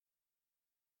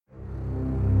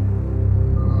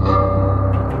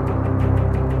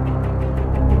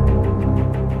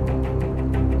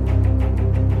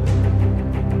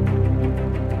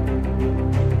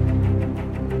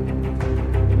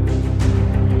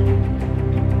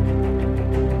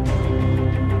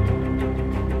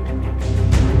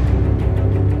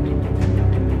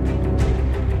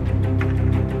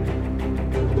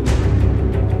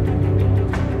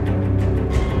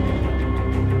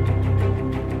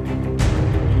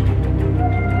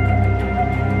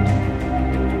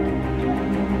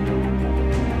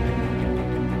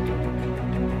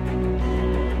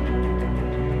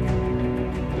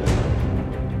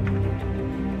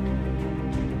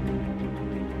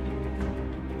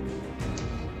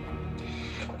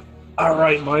All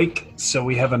right, Mike. So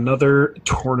we have another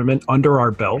tournament under our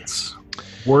belts.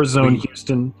 Warzone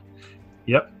Houston.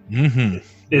 Yep. Mm-hmm.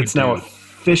 It's now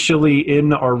officially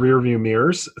in our rearview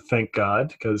mirrors, thank God,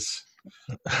 because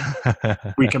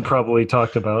we can probably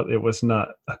talk about it was not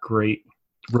a great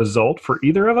result for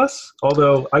either of us.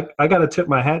 Although I got to tip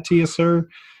my hat to you, sir,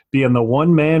 being the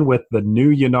one man with the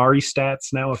new Yanari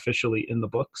stats now officially in the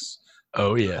books.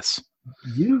 Oh, yes.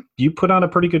 You put on a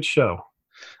pretty good show.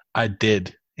 I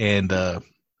did. And it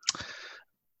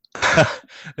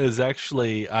was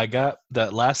actually, I got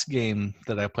that last game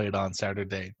that I played on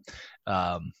Saturday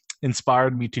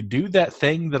inspired me to do that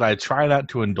thing that I try not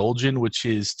to indulge in, which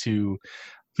is to,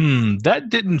 that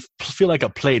didn't feel like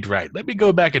it played right. Let me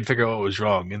go back and figure out what was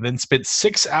wrong. And then spent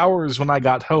 6 hours when I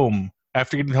got home,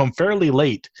 after getting home fairly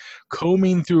late,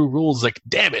 combing through rules like,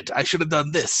 damn it, I should have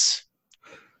done this.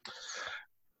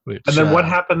 And then what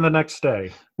happened the next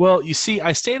day? Well, you see,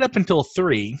 I stayed up until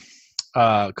 3,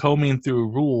 combing through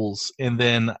rules, and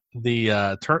then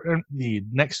the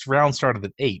next round started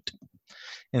at 8.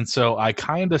 And so I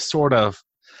kind of sort of,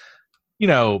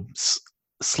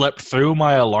 slept through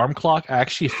my alarm clock. I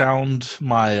actually found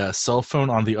my cell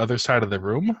phone on the other side of the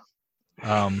room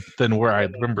than where I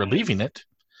remember leaving it.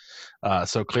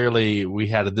 So clearly we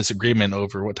had a disagreement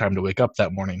over what time to wake up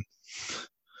that morning.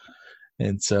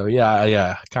 And so,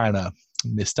 I kind of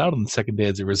missed out on the second day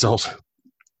as a result.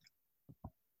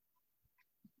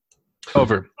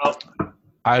 Over.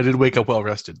 I did wake up well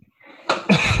rested.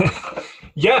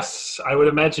 Yes, I would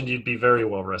imagine you'd be very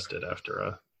well rested after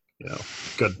a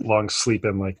good long sleep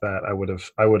in like that. I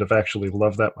would have actually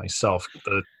loved that myself.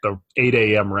 The 8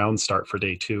 a.m. round start for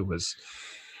day 2 was.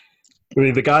 I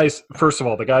mean, the guys. First of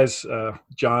all, the guys,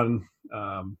 John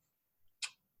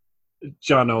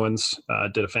Owens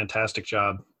did a fantastic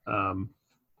job. Kind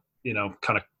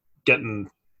of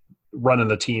running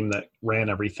the team that ran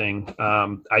everything.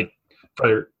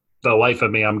 For the life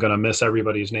of me, I'm going to miss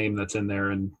everybody's name that's in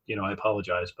there, and I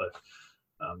apologize, but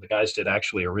the guys did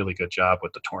actually a really good job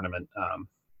with the tournament.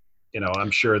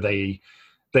 I'm sure they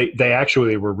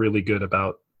actually were really good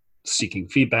about seeking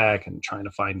feedback and trying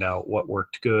to find out what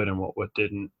worked good and what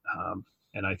didn't.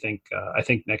 And I think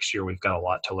next year we've got a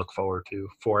lot to look forward to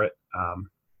for it.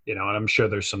 And I'm sure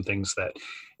there's some things that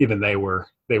even they were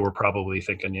probably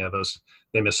thinking,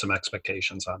 they missed some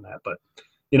expectations on that. But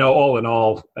all in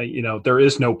all, there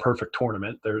is no perfect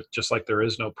tournament. There's just like there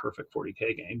is no perfect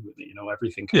 40K game.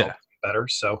 Everything can always be better.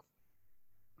 So,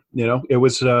 it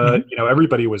was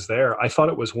everybody was there. I thought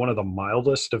it was one of the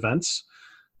mildest events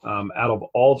out of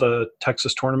all the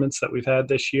Texas tournaments that we've had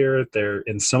this year. There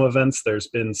in some events, there's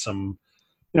been some.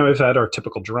 We've had our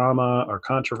typical drama, our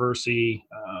controversy.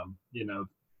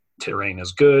 Terrain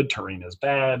is good, terrain is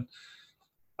bad.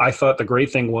 I thought the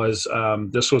great thing was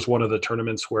this was one of the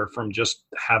tournaments where, from just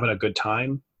having a good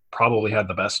time, probably had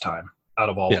the best time out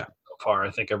of all so far.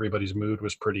 I think everybody's mood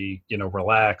was pretty,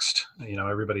 relaxed.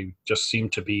 Everybody just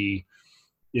seemed to be,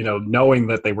 knowing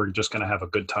that they were just going to have a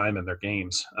good time in their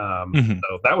games.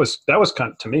 So that was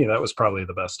kind of, to me, that was probably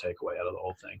the best takeaway out of the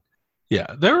whole thing. Yeah,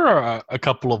 there are a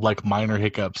couple of like minor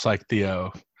hiccups, like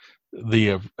the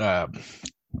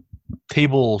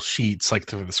table sheets, like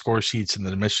the score sheets and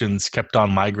the missions kept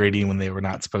on migrating when they were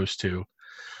not supposed to.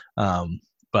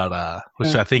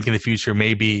 Which I think in the future,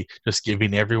 maybe just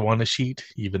giving everyone a sheet,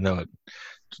 even though it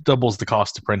doubles the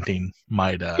cost of printing,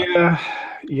 might.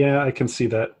 Yeah, I can see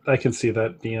that. I can see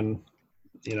that being,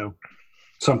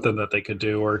 something that they could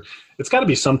do, or it's got to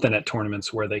be something at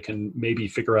tournaments where they can maybe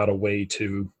figure out a way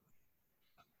to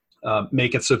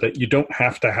make it so that you don't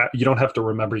have to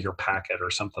remember your packet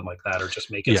or something like that, or just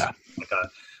make it like a,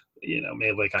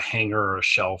 maybe like a hanger or a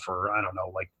shelf, or I don't know,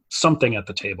 like something at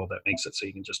the table that makes it so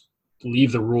you can just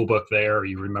leave the rule book there, or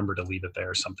you remember to leave it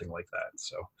there, or something like that.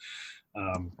 So,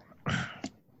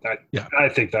 I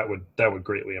think that would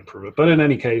greatly improve it. But in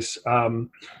any case,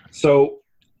 so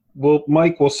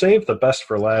Mike, we'll save the best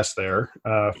for last there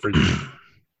for you.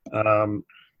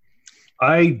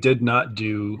 I did not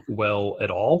do well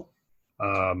at all.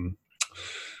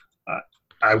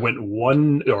 I went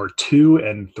 1 or 2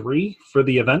 and 3 for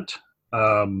the event.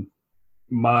 My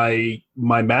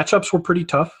matchups were pretty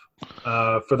tough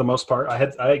for the most part.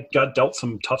 I got dealt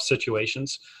some tough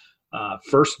situations.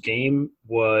 First game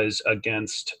was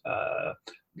against a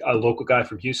local guy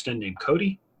from Houston named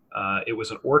Cody. It was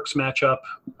an Orcs matchup.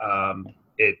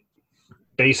 It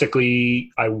basically,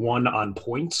 I won on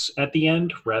points at the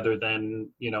end rather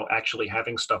than, actually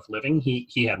having stuff living.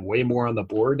 He had way more on the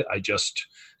board. I just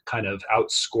kind of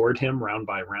outscored him round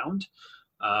by round.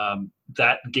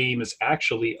 That game is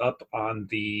actually up on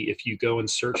if you go and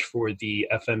search for the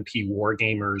FMP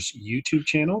Wargamers YouTube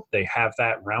channel, they have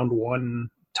that round one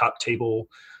top table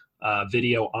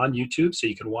video on YouTube, so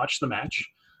you can watch the match.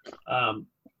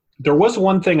 There was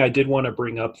one thing I did want to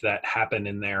bring up that happened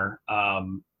in there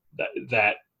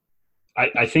that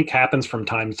I think happens from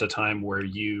time to time, where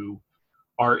you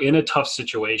are in a tough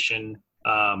situation.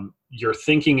 You're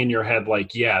thinking in your head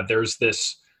like, yeah, there's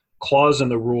this clause in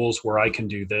the rules where I can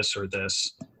do this or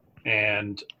this.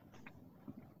 And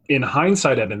in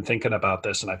hindsight, I've been thinking about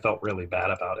this and I felt really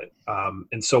bad about it.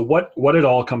 And so what it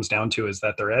all comes down to is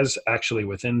that there is actually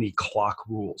within the clock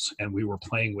rules, and we were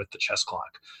playing with the chess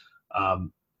clock.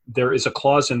 There is a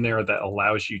clause in there that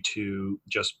allows you to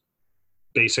just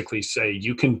basically say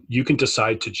you can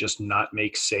decide to just not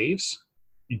make saves,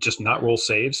 you just not roll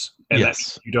saves, and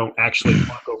yes. that you don't actually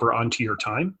clock over onto your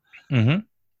time. Mm-hmm.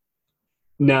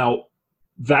 Now,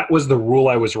 that was the rule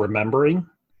I was remembering.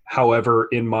 However,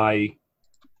 in my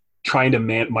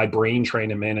my brain trying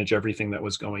to manage everything that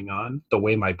was going on, the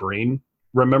way my brain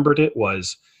remembered it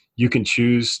was you can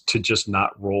choose to just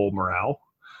not roll morale.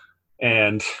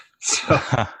 And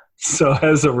so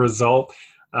as a result,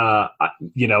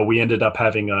 we ended up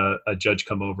having a judge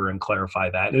come over and clarify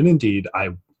that. And indeed, I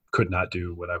could not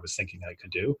do what I was thinking I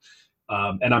could do.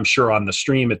 And I'm sure on the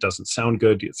stream, it doesn't sound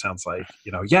good. It sounds like,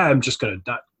 I'm just going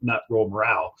to not roll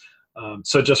morale.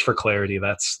 So just for clarity,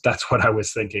 that's what I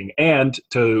was thinking. And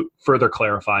to further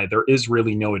clarify, there is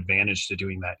really no advantage to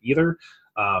doing that either.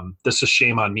 This is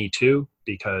shame on me too,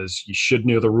 because you should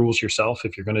know the rules yourself.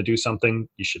 If you're going to do something,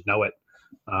 you should know it.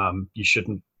 You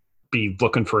shouldn't be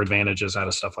looking for advantages out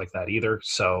of stuff like that either.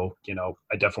 So,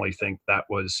 I definitely think that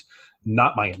was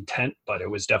not my intent, but it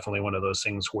was definitely one of those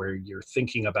things where you're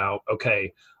thinking about,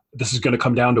 okay, this is going to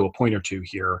come down to a point or two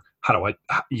here. How do I,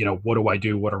 what do I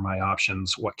do? What are my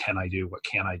options? What can I do? What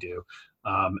can I do?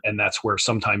 And that's where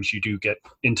sometimes you do get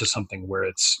into something where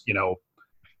it's,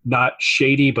 not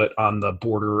shady, but on the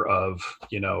border of,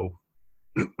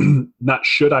 not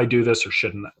should I do this or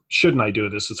shouldn't I do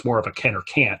this? It's more of a can or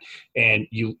can't. And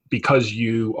because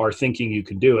you are thinking you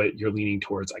can do it, you're leaning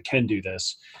towards I can do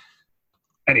this.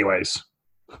 Anyways,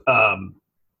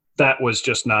 that was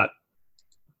just not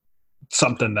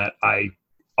something that I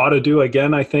ought to do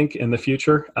again, I think, in the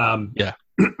future. Yeah.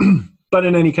 But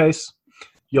in any case,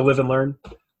 you live and learn.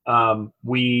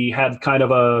 We had kind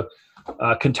of a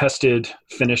contested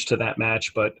finish to that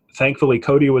match, but thankfully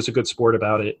Cody was a good sport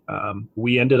about it.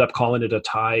 We ended up calling it a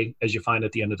tie, as you find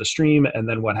at the end of the stream. And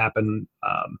then what happened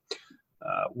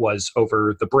was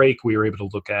over the break, we were able to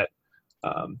look at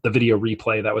the video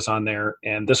replay that was on there.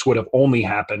 And this would have only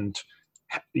happened,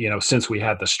 since we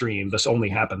had the stream, this only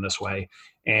happened this way.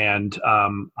 And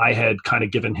I had kind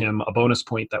of given him a bonus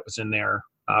point that was in there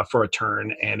for a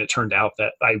turn. And it turned out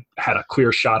that I had a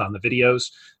clear shot on the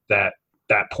videos that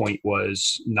point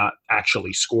was not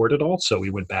actually scored at all. So we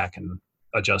went back and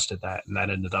adjusted that, and that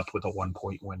ended up with a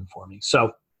 1-point win for me.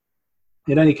 So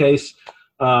in any case,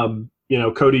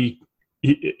 Cody,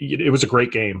 it was a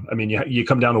great game. I mean, you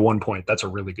come down to 1 point. That's a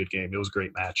really good game. It was a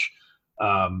great match.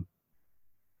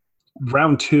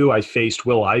 Round 2, I faced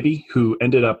Will Ivey, who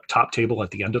ended up top table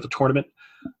at the end of the tournament.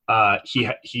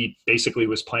 He basically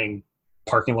was playing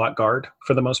parking lot guard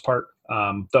for the most part.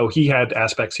 Though he had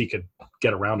aspects he could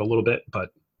get around a little bit, but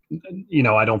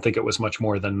I don't think it was much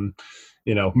more than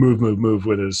move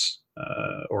with his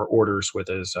or orders with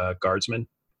his guardsmen.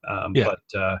 But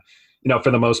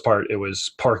for the most part, it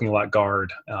was parking lot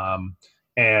guard.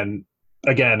 And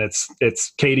again, it's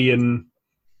Cadian,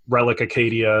 Relic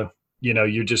Acadia.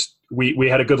 We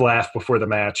had a good laugh before the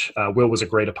match. Will was a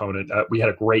great opponent. We had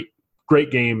a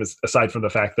great game, aside from the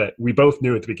fact that we both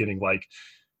knew at the beginning, like,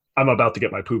 I'm about to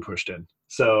get my poo pushed in.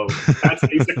 So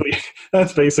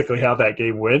that's basically how that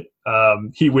game went.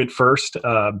 He went first.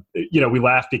 We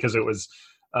laughed because it was,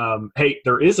 hey,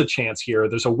 there is a chance here.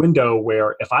 There's a window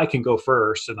where if I can go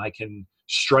first and I can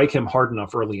strike him hard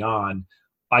enough early on,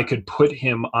 I could put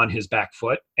him on his back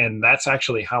foot. And that's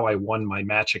actually how I won my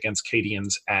match against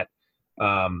Cadians at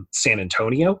San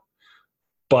Antonio.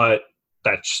 But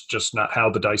that's just not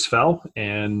how the dice fell,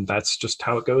 and that's just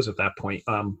how it goes at that point.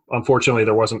 Unfortunately,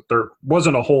 there wasn't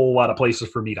a whole lot of places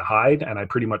for me to hide, and I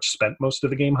pretty much spent most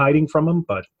of the game hiding from him.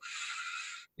 But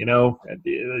you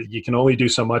can only do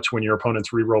so much when your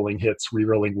opponent's re-rolling hits,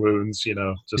 re-rolling wounds.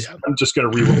 I'm just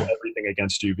going to re-roll everything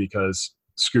against you because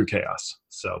screw chaos.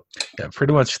 So yeah,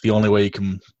 pretty much the only way you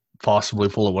can possibly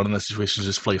pull a one in this situation is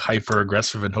just play hyper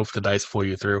aggressive and hope the dice pull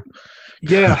you through.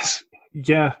 Yeah.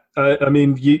 Yeah, I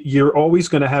mean, you're always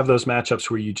going to have those matchups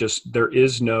where there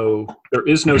is no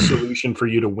solution for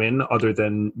you to win other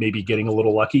than maybe getting a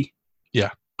little lucky. Yeah.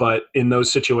 But in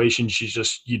those situations,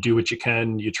 you do what you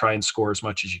can. You try and score as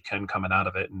much as you can coming out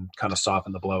of it, and kind of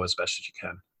soften the blow as best as you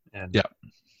can. And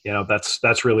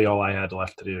that's really all I had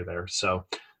left to do there. So,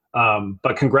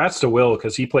 but congrats to Will,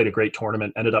 because he played a great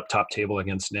tournament, ended up top table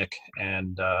against Nick,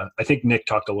 and I think Nick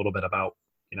talked a little bit about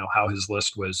how his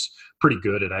list was pretty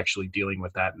good at actually dealing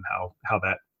with that and how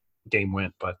that game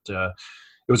went. But it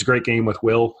was a great game with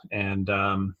Will, and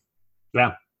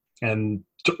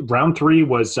round 3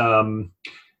 was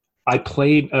I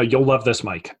played. You'll love this,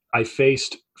 Mike. I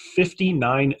faced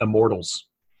 59 Immortals.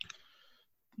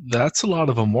 That's a lot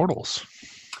of Immortals.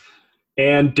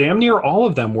 And damn near all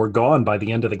of them were gone by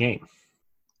the end of the game.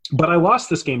 But I lost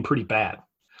this game pretty bad.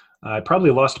 I probably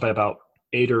lost by about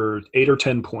 8 or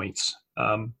 10 points.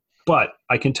 But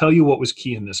I can tell you what was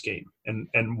key in this game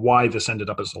and why this ended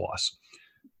up as a loss.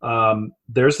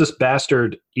 There's this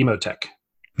bastard Emotech.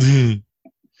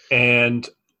 And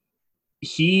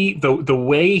the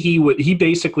way he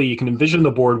basically, you can envision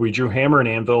the board. We drew hammer and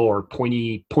anvil, or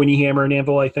pointy hammer and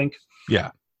anvil, I think.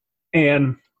 Yeah.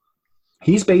 And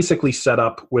he's basically set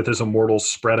up with his Immortals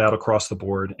spread out across the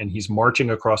board, and he's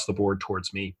marching across the board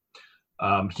towards me.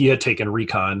 He had taken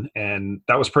recon, and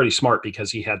that was pretty smart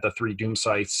because he had the 3 doom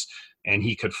sights, and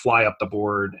he could fly up the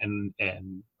board, and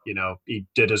he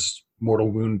did his mortal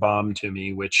wound bomb to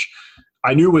me, which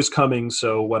I knew was coming.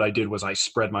 So what I did was I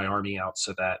spread my army out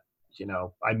so that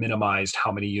I minimized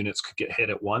how many units could get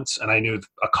hit at once, and I knew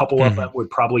a couple of them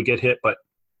would probably get hit, but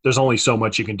there's only so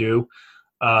much you can do.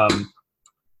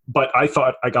 But I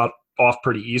thought I got off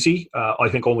pretty easy. I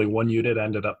think only one unit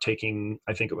ended up taking,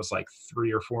 I think it was like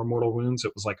 3 or 4 mortal wounds.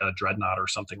 It was like a dreadnought or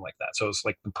something like that. So it's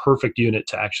like the perfect unit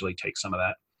to actually take some of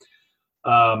that.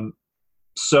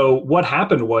 So what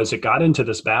happened was it got into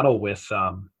this battle with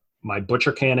my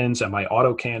butcher cannons and my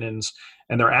auto cannons,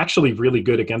 and they're actually really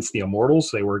good against the Immortals.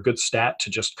 They were a good stat to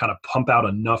just kind of pump out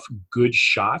enough good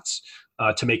shots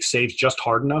to make saves just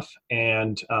hard enough.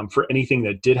 And for anything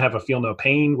that did have a feel no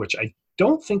pain, which I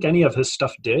don't think any of his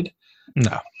stuff did.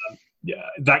 No. Yeah,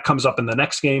 that comes up in the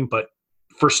next game. But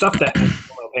for stuff that has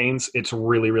feel no pains, it's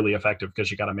really, really effective because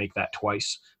you got to make that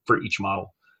twice for each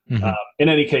model. In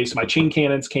any case, my chain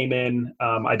cannons came in.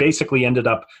 I basically ended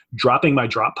up dropping my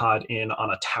drop pod in on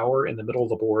a tower in the middle of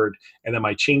the board, and then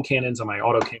my chain cannons and my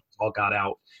auto cannons all got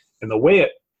out. And the way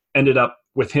it ended up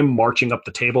with him marching up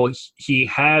the table, he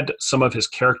had some of his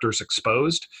characters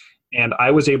exposed, and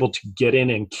I was able to get in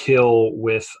and kill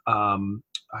with I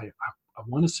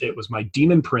want to say it was my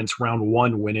Demon Prince round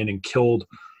 1 went in and killed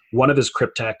one of his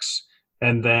Cryptex,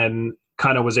 and then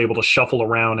kind of was able to shuffle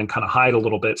around and kind of hide a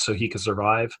little bit so he could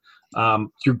survive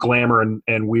through Glamour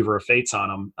and Weaver of Fates on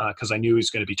him because I knew he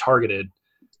was going to be targeted.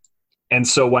 And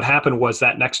so what happened was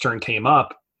that next turn came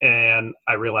up, and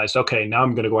I realized, okay, now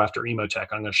I'm going to go after Emotech.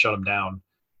 I'm going to shut him down.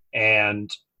 And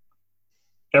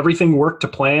everything worked to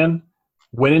plan.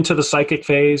 Went into the psychic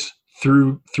phase,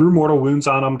 threw mortal wounds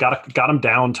on him, got him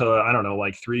down to, I don't know,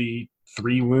 like three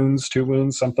wounds, 2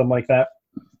 wounds, something like that.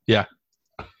 Yeah.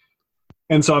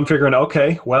 And so I'm figuring,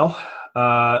 okay, well,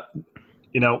 I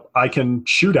can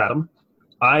shoot at him.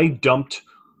 I dumped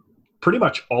pretty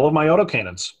much all of my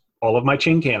autocannons, all of my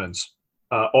chain cannons,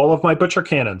 all of my butcher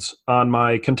cannons on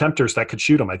my contemptors that could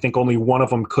shoot him. I think only one of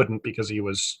them couldn't because he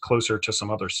was closer to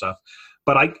some other stuff.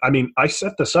 But I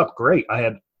set this up great. I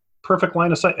had perfect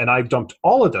line of sight, and I dumped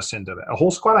all of this into that. A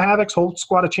whole squad of Havocs, whole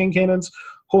squad of chain cannons,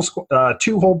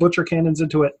 2 whole butcher cannons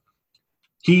into it.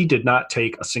 He did not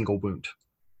take a single wound.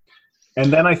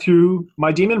 And then I threw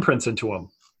my Demon Prince into him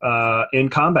in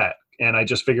combat. And I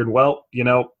just figured, well,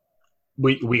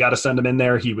 we got to send him in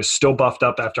there. He was still buffed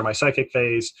up after my psychic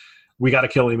phase. We got to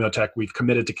kill Emotech. We've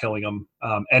committed to killing him.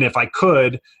 And if I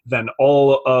could, then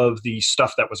all of the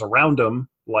stuff that was around him,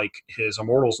 like his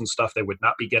Immortals and stuff, they would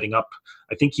not be getting up.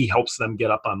 I think he helps them get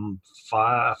up on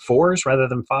 4s rather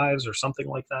than 5s or something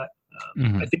like that.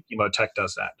 I think Emotech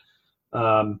does that.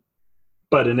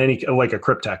 But in like a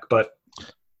Cryptech. But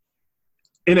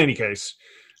in any case,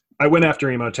 I went after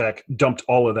Emotech, dumped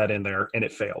all of that in there, and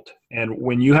it failed. And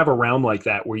when you have a round like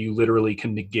that where you literally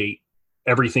can negate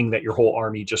everything that your whole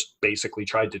army just basically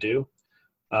tried to do,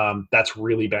 that's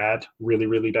really bad, really,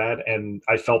 really bad. And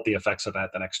I felt the effects of that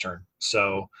the next turn.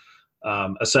 So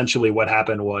essentially what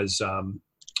happened was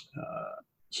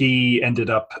he ended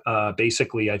up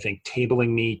basically, I think, tabling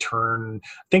me turn.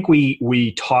 I think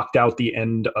we talked out the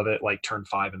end of it like turn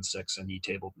 5 and 6, and he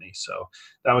tabled me. So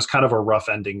that was kind of a rough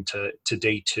ending to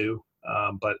day 2.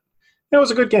 But it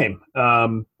was a good game.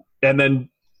 And then,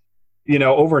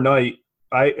 overnight,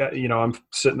 I'm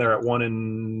sitting there at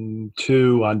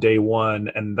 1-2 on day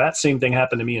 1, and that same thing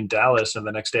happened to me in Dallas. And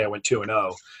the next day I went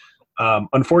 2-0.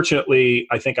 Unfortunately,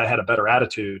 I think I had a better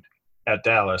attitude at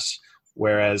Dallas,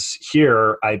 whereas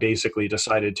here I basically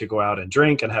decided to go out and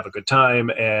drink and have a good time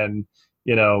and,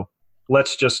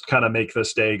 let's just kind of make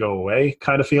this day go away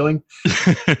kind of feeling.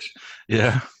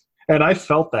 Yeah. And I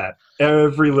felt that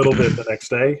every little bit the next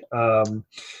day.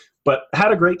 But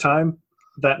had a great time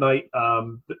that night.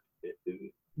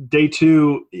 Day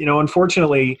two,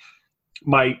 unfortunately,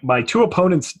 my two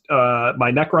opponents,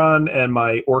 my Necron and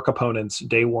my Orc opponents,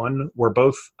 day one, were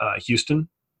both Houston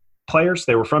players.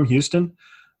 They were from Houston.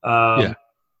 Yeah.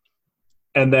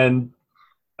 And then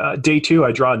day two,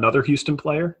 I draw another Houston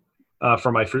player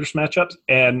for my first matchups.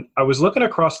 And I was looking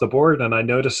across the board, and I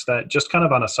noticed that, just kind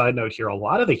of on a side note here, a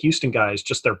lot of the Houston guys,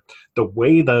 just the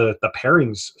way the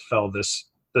pairings fell this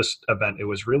event, it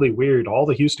was really weird. All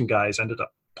the Houston guys ended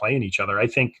up playing each other. I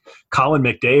think Colin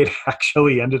McDade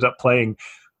actually ended up playing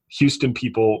Houston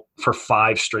people for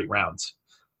 5 straight rounds.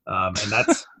 And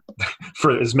that's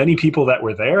for as many people that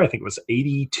were there. I think it was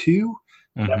 82.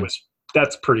 Mm-hmm.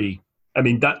 That's pretty,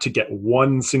 not to get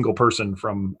one single person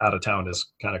from out of town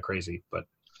is kind of crazy, but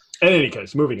in any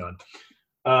case, moving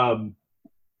on.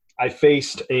 I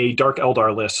faced a Dark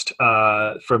Eldar list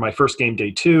for my first game,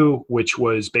 day 2, which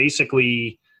was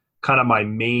basically kind of my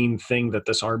main thing that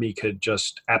this army could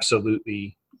just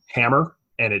absolutely hammer,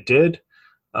 and it did.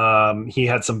 He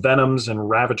had some Venoms and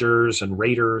Ravagers and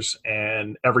Raiders,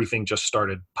 and everything just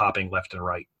started popping left and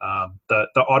right. The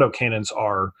autocannons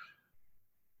are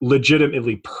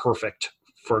legitimately perfect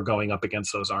for going up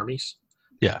against those armies.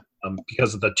 Yeah.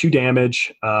 Because of the 2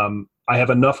 damage. I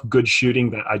have enough good shooting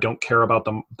that I don't care about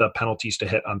the penalties to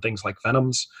hit on things like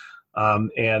Venoms.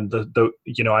 And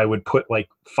I would put like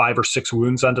 5 or 6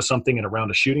 wounds onto something in a round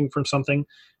of shooting from something,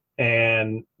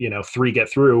 and 3 get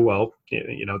through. Well,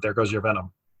 there goes your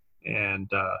Venom. And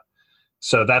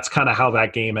so that's kind of how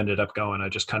that game ended up going. I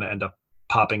just kind of end up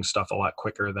popping stuff a lot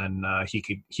quicker than he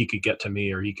could get to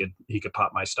me, or he could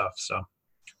pop my stuff. So,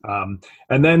 and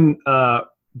then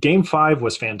game 5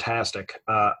 was fantastic.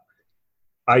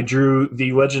 I drew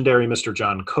the legendary Mr.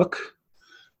 John Cook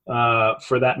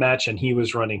for that match, and he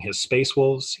was running his Space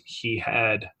Wolves. He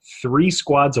had 3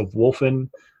 squads of Wolfen.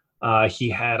 He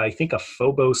had, I think, a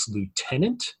Phobos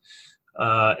Lieutenant,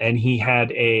 and he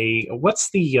had what's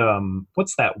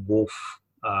that wolf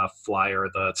flyer,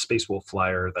 the Space Wolf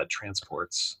flyer that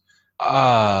transports?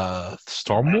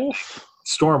 Stormwolf?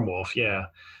 Stormwolf, yeah.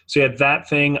 So he had that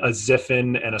thing, a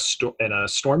Ziffin, and a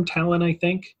Storm Talon, I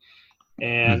think.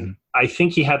 And I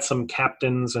think he had some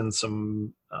captains and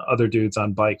some other dudes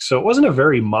on bikes. So it wasn't a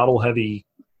very model-heavy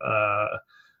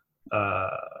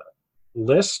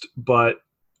list, but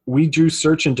we drew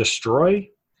Search and Destroy,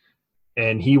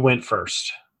 and he went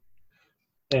first.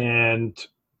 And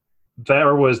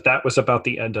that was about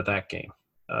the end of that game.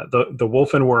 The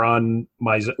Wolfen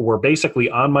were basically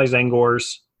on my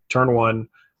Zangors turn 1.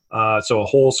 So a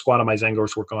whole squad of my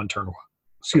Zangors were gone turn 1.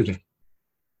 Excuse me.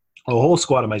 A whole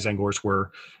squad of my Zangors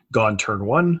were gone turn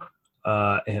 1,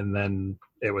 and then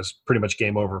it was pretty much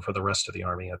game over for the rest of the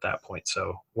army at that point.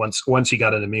 So once he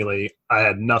got into melee, I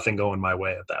had nothing going my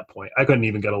way at that point. I couldn't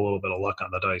even get a little bit of luck on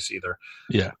the dice either.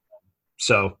 Yeah.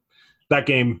 So that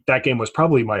game was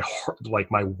probably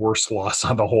my worst loss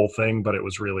on the whole thing, but it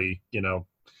was really,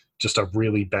 just a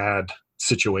really bad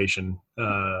situation,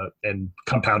 and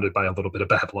compounded by a little bit of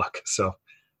bad luck. So,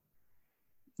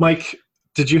 Mike,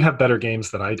 did you have better games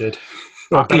than I did?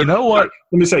 You know what?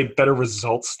 Let me say better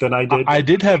results than I did. I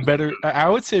did have better. I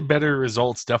would say better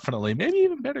results, definitely. Maybe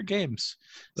even better games.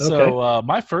 Okay. So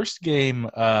my first game,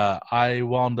 I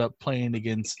wound up playing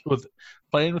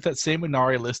with that same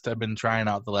Inari list I've been trying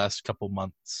out the last couple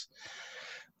months,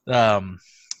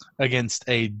 against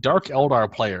a Dark Eldar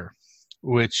player,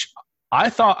 which I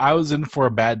thought I was in for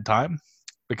a bad time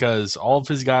because all of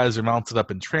his guys are mounted up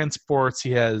in transports.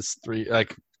 He has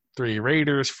 3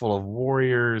 raiders full of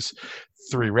warriors,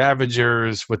 3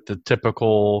 ravagers with the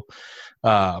typical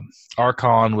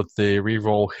Archon with the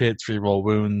reroll hits, reroll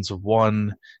wounds of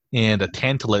 1, and a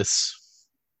Tantalus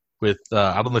with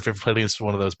I don't know if you've played against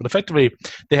one of those, but effectively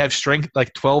they have strength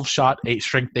 12 shot, 8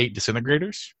 strength 8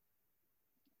 disintegrators,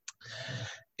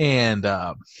 and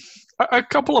a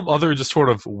couple of other just sort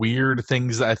of weird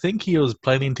things that I think he was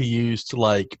planning to use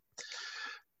to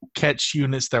catch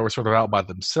units that were sort of out by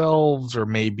themselves, or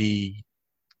maybe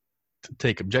to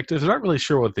take objectives. I'm not really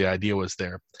sure what the idea was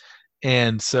there.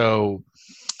 And so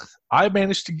I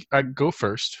managed to go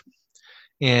first,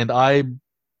 and I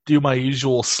do my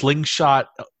usual slingshot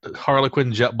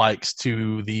Harlequin jet bikes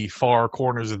to the far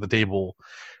corners of the table,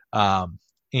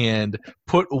 and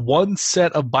put 1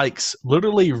 set of bikes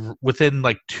literally within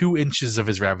 2 inches of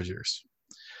his Ravagers.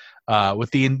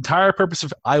 with the entire purpose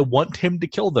of I want him to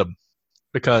kill them,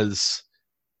 because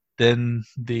then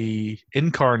the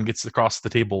Incarn gets across the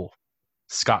table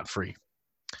scot-free.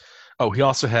 Oh, he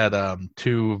also had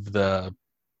 2 of the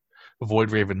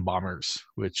Void Raven bombers,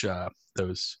 which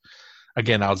those,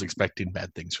 again, I was expecting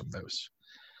bad things from those.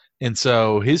 And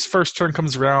so his first turn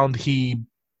comes around, he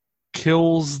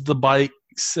kills the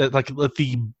bikes at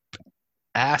the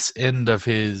ass end of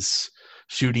his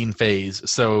shooting phase.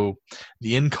 So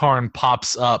the Incarn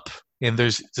pops up, and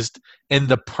there's just in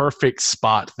the perfect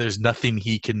spot. There's nothing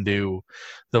he can do.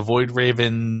 The Void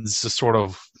Ravens just sort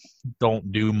of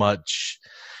don't do much.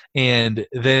 And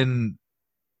then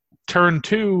turn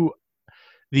 2,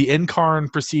 the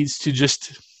Incarn proceeds to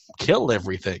just kill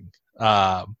everything.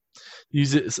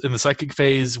 Uses in the psychic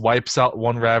phase, wipes out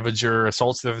 1 Ravager,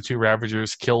 assaults the other 2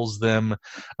 Ravagers, kills them.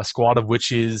 A squad of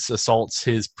witches assaults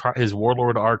his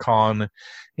Warlord Archon,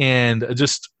 and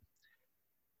just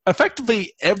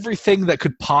effectively everything that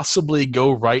could possibly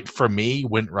go right for me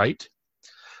went right.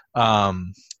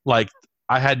 Like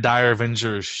I had Dire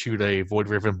Avengers shoot a Void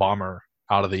Raven bomber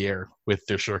out of the air with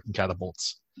their shuriken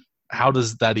catapults. How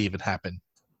does that even happen?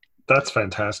 That's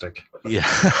fantastic.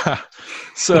 Yeah.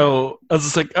 So I was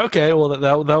just like, okay, well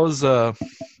that was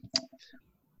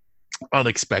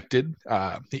unexpected.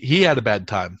 He had a bad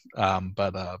time,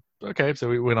 but okay. So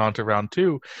we went on to round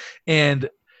 2, and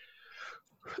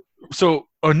so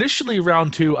initially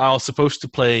round 2, I was supposed to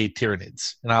play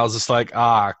Tyranids, and I was just like,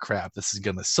 crap, this is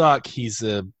gonna suck. He's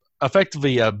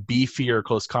effectively a beefier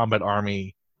close combat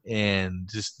army, and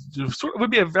just sort of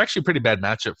would be actually a pretty bad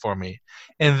matchup for me.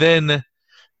 And then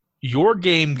your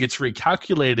game gets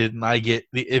recalculated, and I get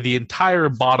the entire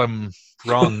bottom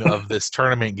rung of this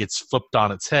tournament gets flipped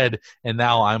on its head, and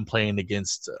now I'm playing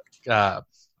against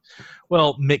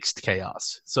mixed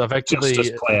chaos. So effectively,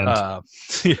 just planned.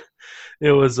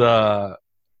 It was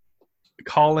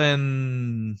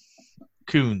Colin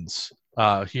Coons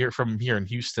here in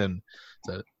Houston,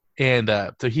 so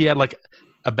he had like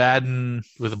Abaddon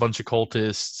with a bunch of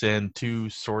cultists and 2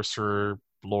 sorcerer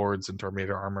lords in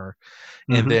Terminator armor,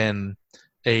 and then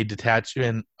a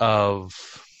detachment of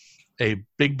a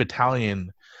big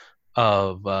battalion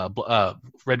of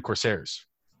Red Corsairs.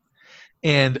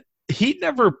 And he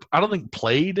never, I don't think,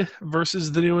 played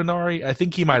versus the new Inari. I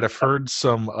think he might have heard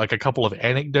a couple of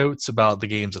anecdotes about the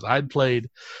games that I'd played.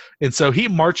 And so he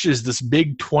marches this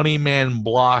big 20-man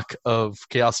block of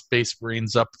Chaos Space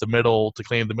Marines up the middle to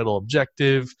claim the middle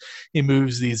objective. He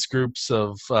moves these groups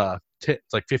of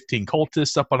 15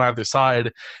 cultists up on either side.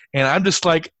 And I'm just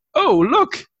like, oh,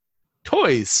 look,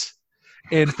 toys.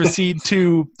 And proceed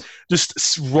to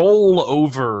just roll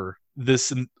over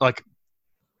this,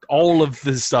 all of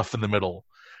this stuff in the middle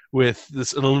with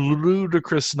this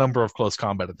ludicrous number of close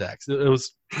combat attacks. It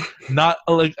was not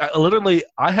literally,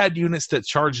 I had units that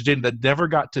charged in that never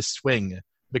got to swing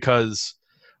because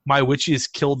my witches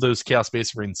killed those Chaos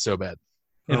Space Marines so bad.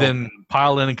 And then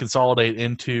pile in and consolidate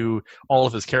into all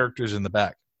of his characters in the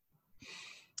back.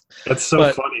 It's so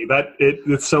funny that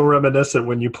it's so reminiscent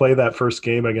when you play that first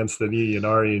game against the new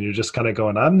Inari, and you're just kind of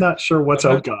going, I'm not sure what's,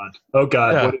 oh God,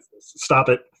 yeah. What is this? Stop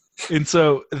it. And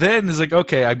so then it's like,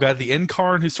 okay, I've got the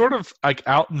Incarn who's sort of like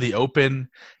out in the open,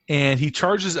 and he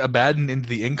charges Abaddon into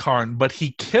the Incarn, but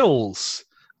he kills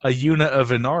a unit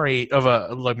of Inari,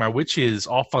 my witches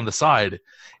off on the side.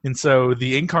 And so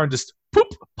the Incarn just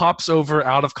pops over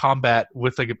out of combat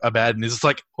with Abaddon. It's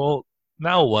like, well,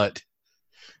 now what?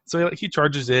 So he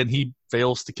charges in, he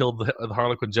fails to kill the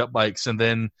Harlequin jet bikes, and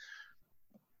then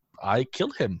I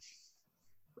kill him.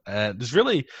 And it's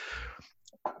really,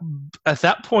 at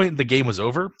that point, the game was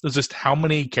over. It was just how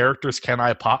many characters can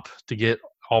I pop to get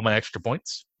all my extra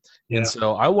points? Yeah. And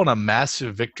so I won a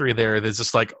massive victory there. There's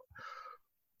just like,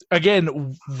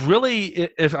 again, really,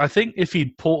 if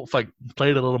he'd played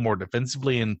a little more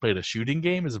defensively and played a shooting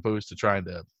game as opposed to trying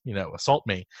to, assault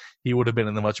me, he would have been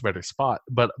in a much better spot.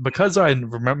 But because I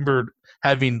remembered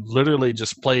having literally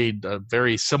just played a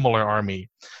very similar army,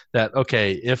 that,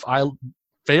 okay, if I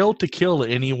fail to kill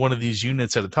any one of these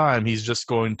units at a time, he's just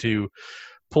going to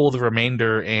pull the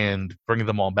remainder and bring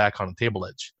them all back on the table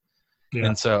edge. Yeah.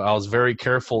 And so I was very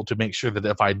careful to make sure that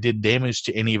if I did damage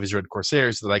to any of his Red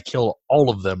Corsairs, that I kill all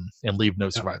of them and leave no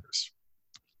survivors.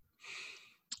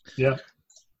 Yeah.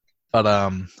 But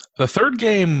the third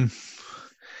game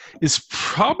is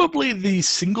probably the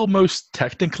single most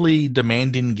technically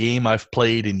demanding game I've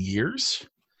played in years.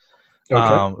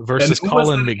 Okay. Versus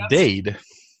Colin McDade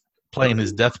playing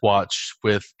his Death Watch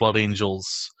with Blood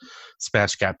Angels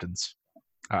Smash Captains.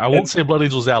 I won't say Blood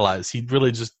Angels allies. He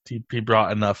really just he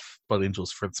brought enough Blood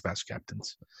Angels for the Smash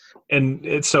Captains.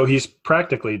 And so he's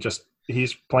practically just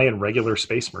he's playing regular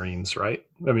Space Marines, right?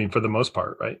 I mean, for the most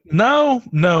part, right? No,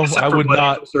 Except I for would Blood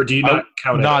not. Angels, or do you not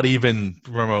count it? Not even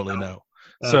remotely. No. No.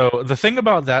 Okay. So the thing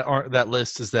about that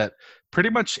list is that pretty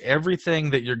much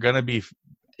everything that you're going to be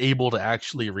able to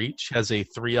actually reach has a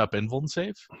 3-up invuln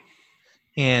save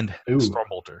and Ooh.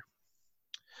 Stormbolter.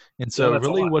 And Yeah, so that's a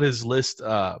really lot. what his list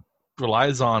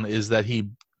relies on is that he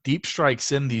deep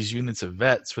strikes in these units of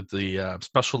vets with the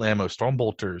special ammo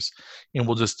Stormbolters and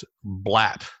will just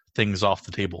blap things off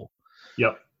the table.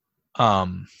 Yep.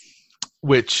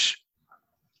 Which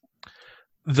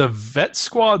the vet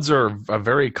squads are a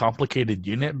very complicated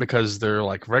unit because they're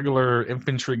like regular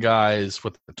infantry guys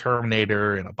with a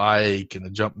Terminator and a bike and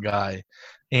a jump guy.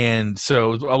 And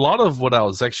so a lot of what I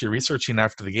was actually researching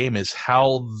after the game is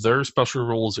how their special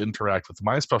rules interact with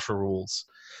my special rules.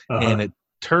 Uh-huh. And it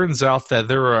turns out that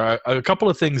there are a couple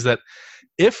of things that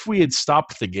if we had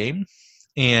stopped the game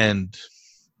and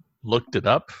looked it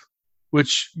up,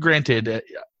 which granted, at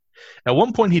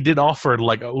one point he did offer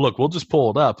like, oh, look, we'll just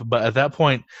pull it up. But at that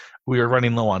point we were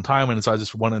running low on time. And so I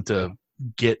just wanted to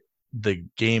get the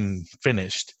game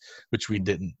finished, which we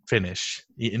didn't finish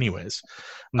anyways.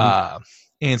 Mm-hmm.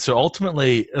 And so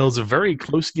ultimately it was a very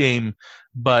close game,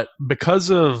 but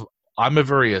because of I'm a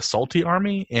very assaulty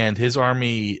army and his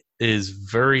army is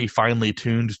very finely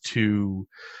tuned to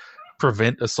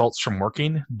prevent assaults from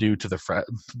working due to the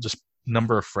just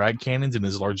number of frag cannons in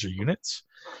his larger units.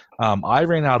 I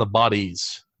ran out of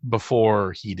bodies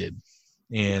before he did,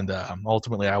 and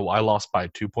ultimately I lost by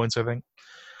 2 points, I think.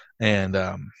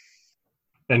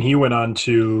 And he went on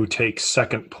to take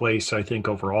second place, I think,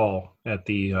 overall at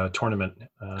the tournament.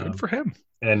 Good for him.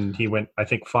 And he went, I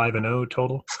think, 5-0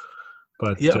 total.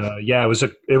 But yeah,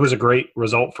 it was a great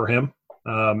result for him.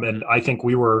 And I think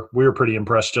we were pretty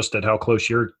impressed just at how close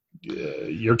your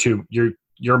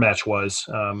match was.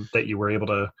 That you were able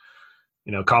to,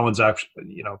 Colin's actually,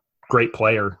 great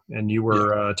player, and you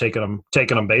were taking them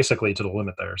basically to the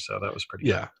limit there. So that was pretty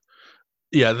good.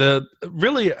 Yeah.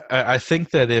 I think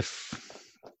that if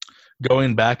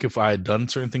going back, if I had done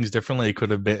certain things differently, I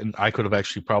could have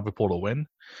actually probably pulled a win.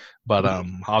 But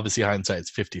obviously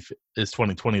hindsight's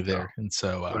 20/20 there, and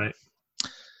so right.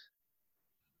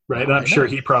 And I'm sure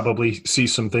he probably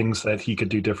sees some things that he could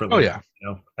do differently. Oh yeah,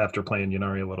 after playing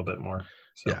Ynnari a little bit more.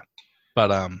 So. Yeah,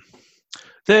 but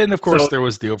then of course there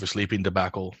was the oversleeping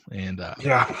debacle, and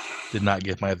did not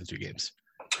get my other 2 games.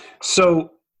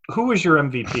 So who was your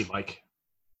MVP, Mike?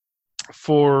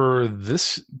 For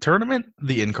this tournament,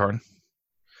 the Incarn.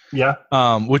 Yeah.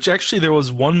 Which actually there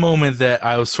was one moment that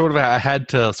I had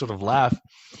to sort of laugh.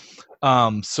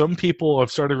 Some people have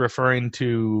started referring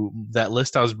to that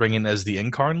list I was bringing as the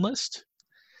Incarn list.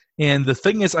 And the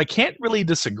thing is, I can't really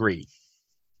disagree.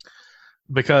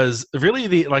 Because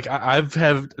really,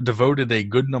 I've devoted a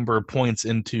good number of points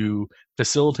into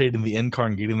facilitating the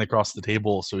Incarn getting across the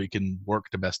table so he can work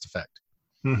to best effect.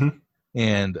 Mm-hmm.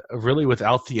 And really,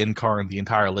 without the Incarn, the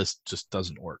entire list just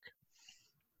doesn't work.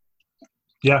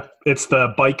 Yeah, it's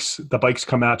the bikes. The bikes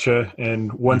come at you,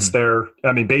 and once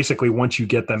basically once you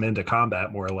get them into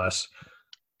combat, more or less,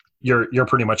 you're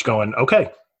pretty much going, okay,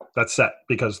 that's set.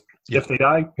 Because if they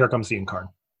die, here comes the Incarn.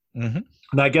 Mm-hmm.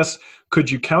 And I guess,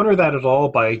 could you counter that at all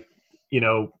by,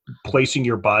 placing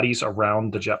your bodies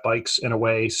around the jet bikes in a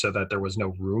way so that there was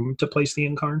no room to place the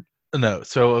Incarn? No.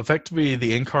 So effectively,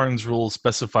 the Incarn's rules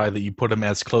specify that you put them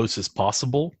as close as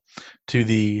possible to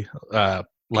the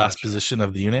last position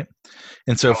of the unit.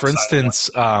 And so, for instance,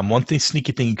 one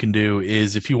sneaky thing you can do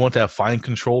is if you want to have fine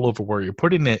control over where you're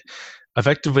putting it,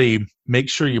 effectively make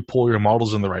sure you pull your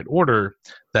models in the right order.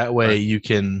 That way you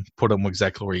can put them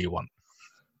exactly where you want.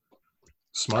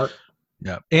 Smart.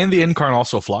 Yeah. And the Incarn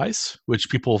also flies, which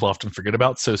people often forget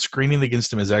about. So screening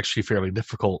against him is actually fairly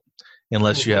difficult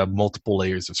unless you have multiple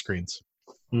layers of screens.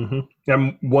 Mm-hmm.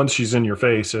 And once she's in your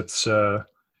face, it's,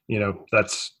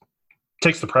 that's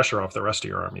takes the pressure off the rest of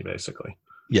your army, basically.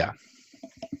 Yeah.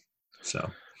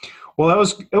 So, well,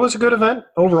 it was a good event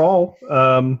overall.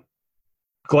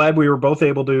 Glad we were both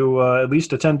able to at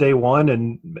least attend day 1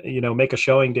 and, make a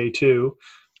showing day 2.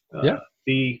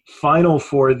 The final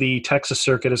for the Texas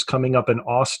circuit is coming up in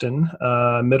Austin,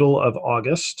 middle of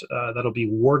August. That'll be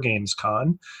War Games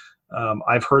Con.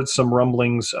 I've heard some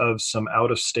rumblings of some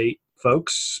out-of-state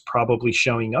folks probably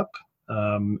showing up.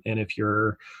 And if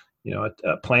you're,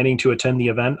 planning to attend the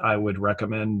event, I would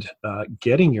recommend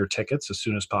getting your tickets as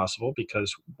soon as possible,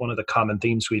 because one of the common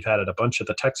themes we've had at a bunch of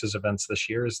the Texas events this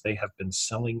year is they have been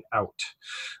selling out,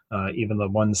 even the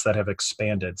ones that have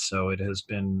expanded. So it has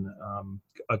been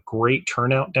a great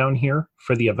turnout down here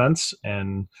for the events,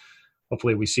 and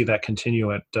hopefully we see that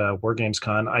continue at War Games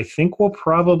Con. I think we'll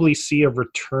probably see a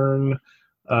return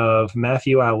of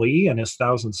Matthew Ali and his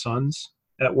Thousand Sons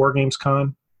at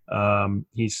WarGamesCon.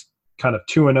 He's kind of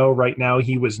 2-0 right now.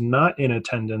 He was not in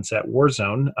attendance at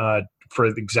Warzone for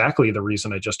exactly the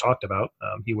reason I just talked about.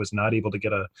 He was not able to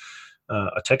get a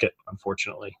ticket,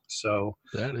 unfortunately. So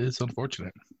that is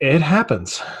unfortunate. It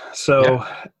happens. So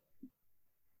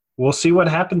we'll see what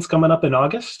happens coming up in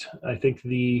August. I think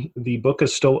the book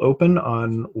is still open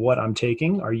on what I'm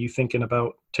taking. Are you thinking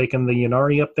about taking the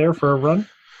Yanari up there for a run?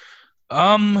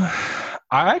 I'm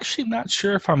actually not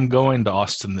sure if I'm going to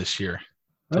Austin this year.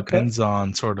 Depends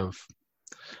on sort of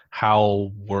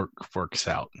how work works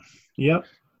out. Yep.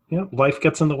 Life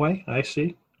gets in the way. I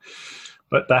see.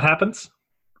 But that happens.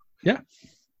 Yeah.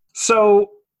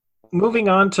 So moving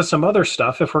on to some other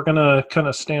stuff, if we're going to kind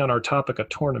of stay on our topic of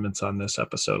tournaments on this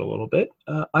episode a little bit,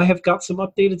 I have got some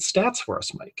updated stats for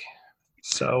us, Mike.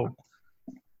 So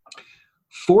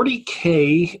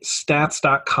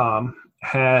 40kstats.com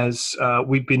has,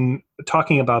 we've been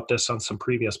talking about this on some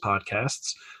previous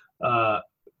podcasts.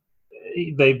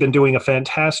 They've been doing a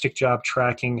fantastic job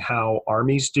tracking how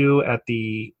armies do at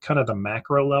the kind of the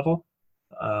macro level.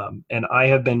 And I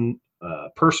have been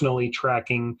personally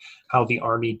tracking how the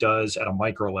Army does at a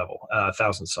micro level,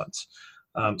 Thousand Sons.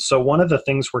 So one of the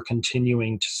things we're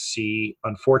continuing to see,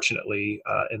 unfortunately,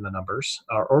 in the numbers,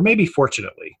 or maybe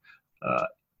fortunately,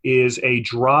 is a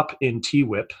drop in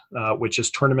TWIP, which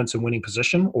is tournaments in winning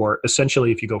position, or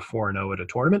essentially if you go 4-0 at a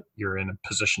tournament, you're in a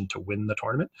position to win the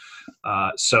tournament.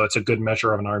 So it's a good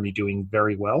measure of an Army doing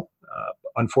very well.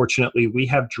 Unfortunately, we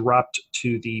have dropped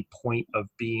to the point of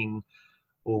being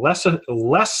less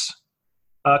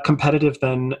competitive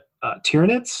than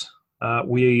Tyranids.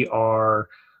 We are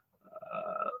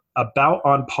about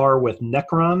on par with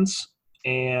Necrons,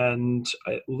 and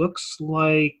it looks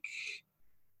like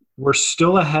we're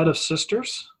still ahead of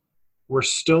Sisters. We're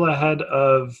still ahead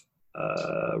of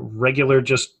regular,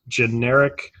 just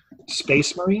generic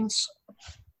Space Marines.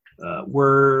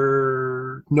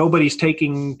 Nobody's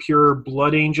taking pure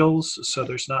Blood Angels, so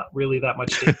there's not really that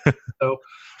much data. So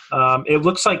it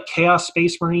looks like Chaos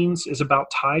Space Marines is about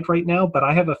tied right now, but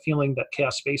I have a feeling that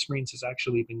Chaos Space Marines has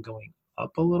actually been going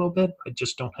up a little bit. I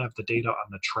just don't have the data on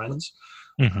the trends.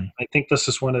 Mm-hmm. I think this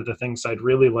is one of the things I'd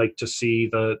really like to see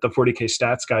the 40K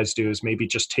stats guys do, is maybe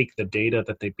just take the data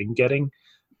that they've been getting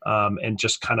and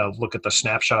just kind of look at the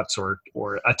snapshots or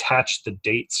attach the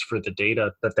dates for the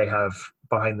data that they have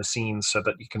behind the scenes, so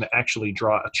that you can actually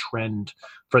draw a trend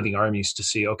for the armies to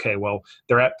see, okay, well,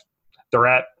 they're at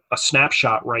a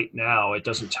snapshot right now. It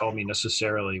doesn't tell me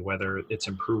necessarily whether it's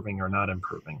improving or not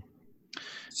improving.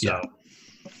 So,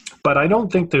 but I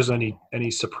don't think there's any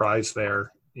surprise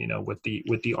there, with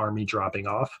the Army dropping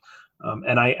off.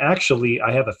 And I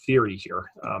have a theory here,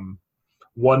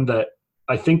 one that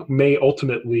I think may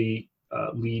ultimately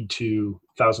lead to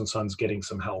Thousand Sons getting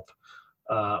some help.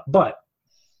 But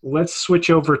let's switch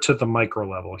over to the micro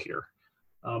level here,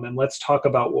 and let's talk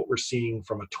about what we're seeing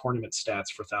from a tournament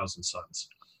stats for Thousand Sons.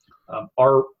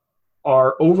 Our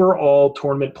overall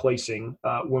tournament placing,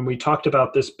 when we talked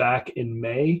about this back in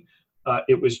May,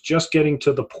 it was just getting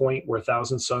to the point where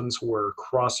Thousand Sons were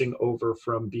crossing over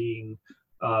from being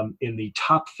in the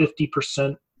top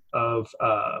 50% of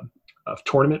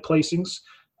tournament placings.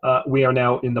 We are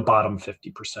now in the bottom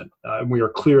 50%, and we are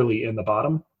clearly in the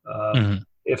bottom.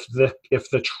 If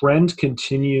the trend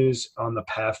continues on the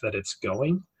path that it's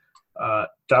going,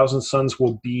 Thousand Sons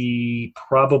will be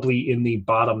probably in the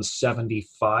bottom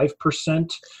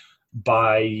 75%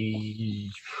 by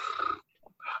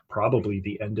probably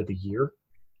the end of the year.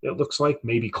 It looks like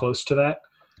maybe close to that.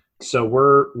 So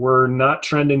we're not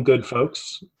trending good,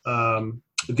 folks.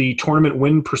 The tournament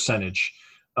win percentage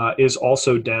is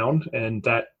also down, and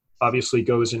that obviously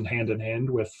goes in hand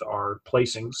with our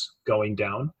placings going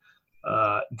down.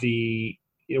 We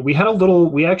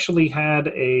actually had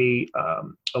a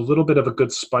little bit of a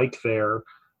good spike there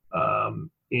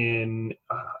in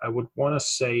I would want to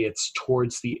say it's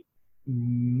towards the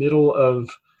middle of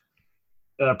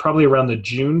probably around the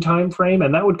June timeframe,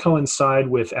 and that would coincide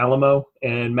with Alamo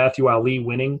and Matthew Ali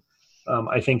winning.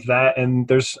 I think that, and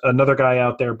there's another guy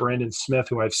out there, Brandon Smith,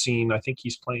 who I've seen. I think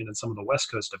he's playing in some of the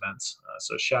West Coast events.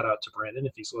 So shout out to Brandon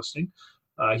if he's listening.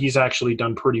 He's actually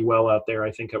done pretty well out there.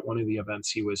 I think at one of the events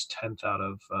he was 10th out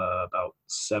of about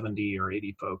 70 or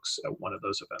 80 folks at one of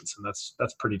those events, and that's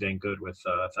pretty dang good with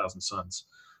Thousand Sons.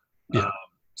 Yeah.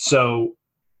 So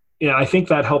I think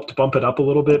that helped bump it up a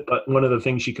little bit. But one of the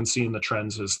things you can see in the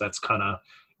trends is that's kind of,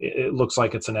 it looks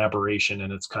like it's an aberration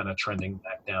and it's kind of trending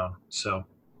back down. So,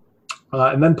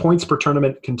 and then points per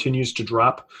tournament continues to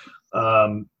drop,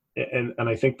 and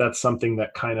I think that's something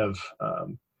that kind of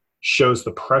shows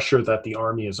the pressure that the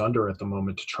Army is under at the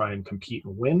moment to try and compete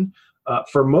and win.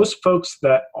 For most folks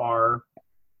that are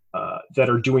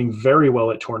doing very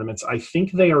well at tournaments, I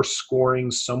think they are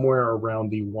scoring somewhere around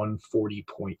the 140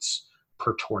 points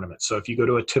per tournament. So if you go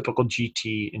to a typical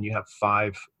GT and you have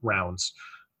 5 rounds,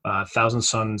 Thousand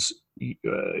Suns,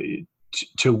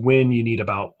 to win, you need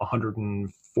about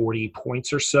 140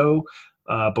 points or so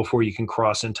before you can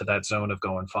cross into that zone of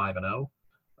going 5-0.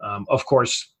 Of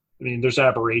course, I mean, there's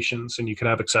aberrations and you could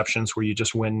have exceptions where you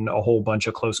just win a whole bunch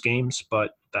of close games, but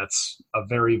that's a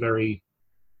very, very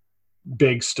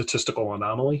big statistical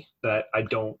anomaly that I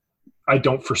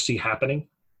don't foresee happening.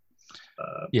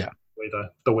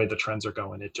 The way the trends are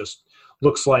going, it just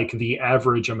looks like the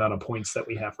average amount of points that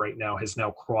we have right now has now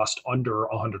crossed under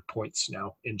 100 points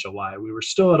now in July. We were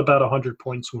still at about 100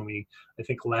 points when we, I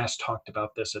think, last talked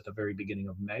about this at the very beginning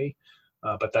of May.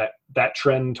 But that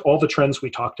trend, all the trends we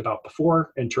talked about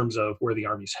before in terms of where the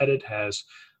Army's headed has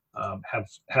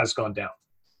gone down.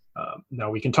 Now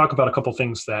we can talk about a couple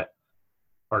things that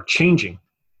are changing.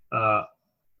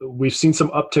 We've seen some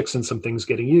upticks in some things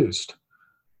getting used.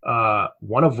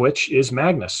 One of which is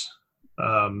Magnus.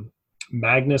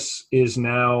 Magnus is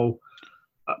now,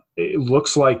 it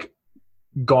looks like,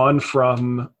 gone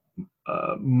from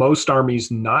most armies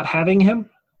not having him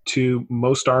to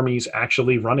most armies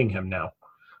actually running him now,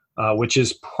 which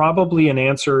is probably an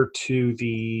answer to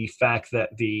the fact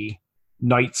that the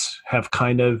Knights have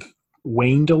kind of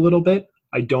waned a little bit.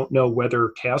 I don't know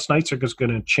whether Chaos Knights are just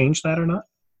going to change that or not.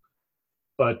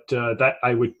 But that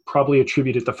I would probably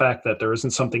attribute it to the fact that there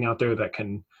isn't something out there that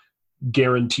can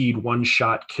guaranteed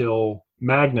one-shot kill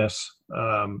Magnus.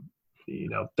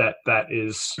 That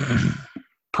is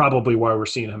probably why we're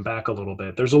seeing him back a little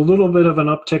bit. There's a little bit of an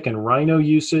uptick in Rhino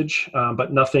usage,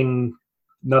 but nothing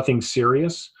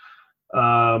serious.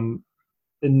 And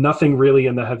nothing really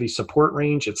in the heavy support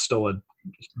range. It's still a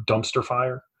dumpster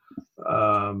fire.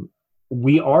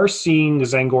 We are seeing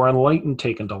Zangor Enlightened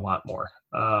taken a lot more.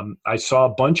 I saw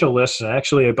a bunch of lists, and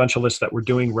actually a bunch of lists that were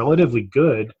doing relatively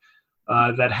good,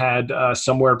 that had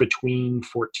somewhere between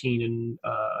 14 and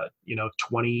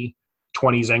 20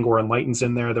 Zangor Enlightens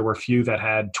in there. There were a few that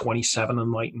had 27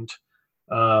 Enlightened.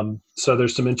 So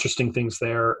there's some interesting things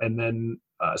there. And then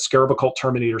Scarab Occult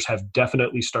Terminators have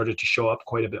definitely started to show up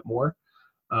quite a bit more.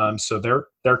 So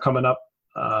they're coming up.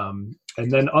 And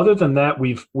then other than that,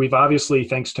 we've obviously,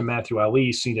 thanks to Matthew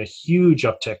Ali, seen a huge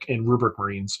uptick in Rubric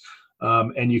Marines.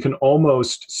 And you can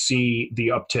almost see the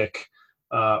uptick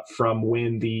from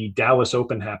when the Dallas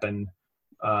Open happened,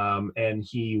 and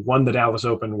he won the Dallas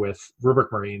Open with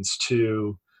Rubric Marines,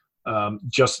 to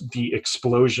just the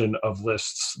explosion of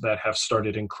lists that have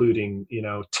started including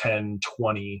 10,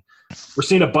 20. We're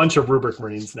seeing a bunch of Rubric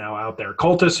Marines now out there.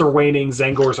 Cultists are waning,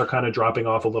 Zangors are kind of dropping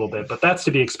off a little bit, but that's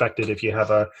to be expected if you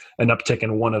have an uptick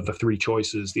in one of the 3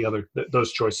 choices.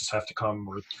 Those choices have to come,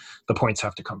 or the points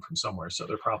have to come from somewhere, so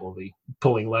they're probably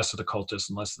pulling less of the Cultists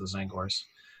and less of the Zangors.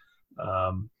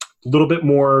 A little bit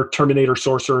more Terminator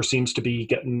Sorcerer seems to be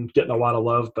getting a lot of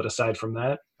love, but aside from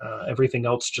that, everything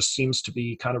else just seems to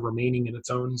be kind of remaining in its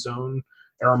own zone.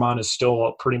 Aramon is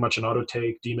still pretty much an auto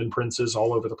take. Demon Princes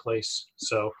all over the place.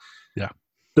 So yeah,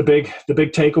 the big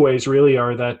takeaways really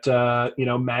are that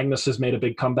Magnus has made a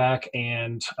big comeback,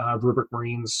 and Rubric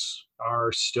Marines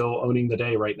are still owning the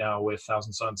day right now with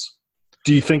Thousand Suns.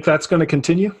 Do you think that's going to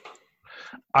continue?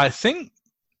 I think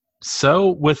so,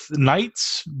 with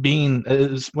Knights being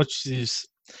as much as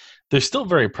they're still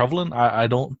very prevalent. I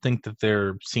don't think that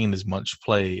they're seeing as much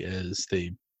play as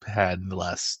they had in the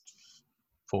last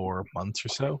 4 months or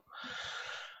so.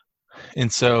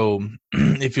 And so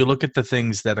if you look at the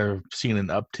things that are seeing an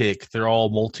uptick, they're all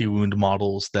multi-wound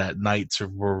models that Knights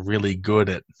were really good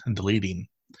at deleting.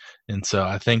 And so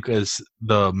I think as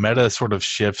the meta sort of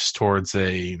shifts towards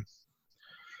a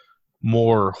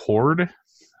more horde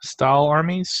style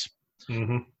armies,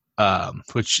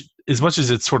 which, as much as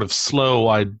it's sort of slow,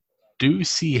 I do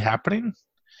see happening.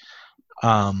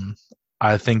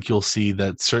 I think you'll see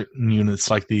that certain units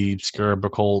like the Scarab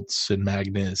Occults and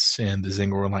Magnus and the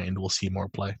Zangor Enlightened will see more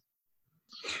play.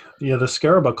 Yeah, the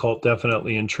Scarab Occult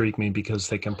definitely intrigued me because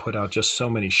they can put out just so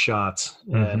many shots,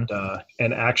 and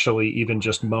actually even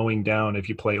just mowing down, if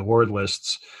you play horde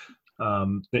lists,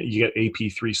 you get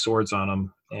AP3 swords on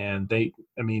them, and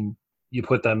you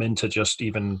put them into just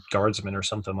even guardsmen or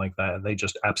something like that, and they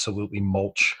just absolutely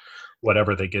mulch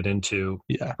whatever they get into.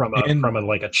 From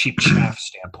a cheap chaff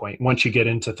standpoint. Once you get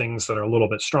into things that are a little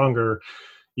bit stronger,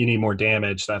 you need more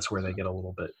damage. That's where they get a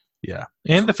little bit. Yeah,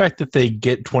 and the fact that they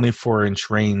get 24-inch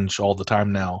range all the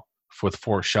time now with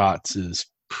 4 shots is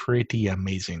pretty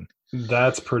amazing.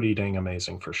 That's pretty dang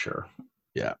amazing for sure.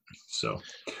 Yeah. So,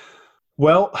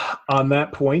 Well, on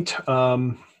that point,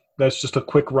 that's just a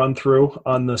quick run through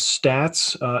on the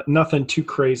stats. Nothing too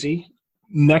crazy.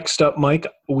 Next up, Mike,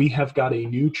 we have got a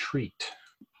new treat.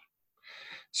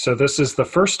 So this is the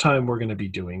first time we're going to be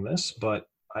doing this, but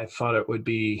I thought it would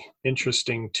be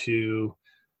interesting to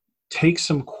take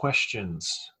some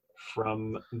questions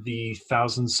from the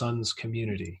Thousand Suns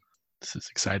community. This is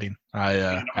exciting.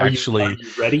 I are you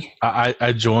ready?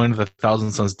 I joined the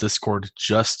Thousand Suns Discord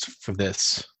just for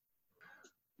this.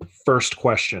 First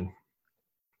question.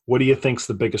 What do you think's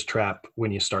the biggest trap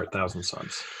when you start Thousand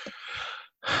Suns?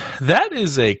 That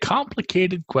is a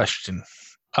complicated question.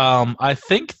 I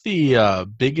think the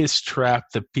biggest trap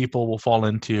that people will fall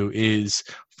into is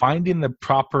finding the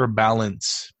proper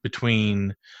balance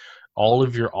between all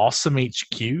of your awesome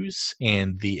HQs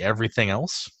and the everything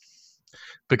else.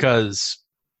 Because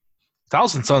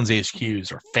Thousand Suns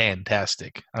HQs are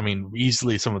fantastic. I mean,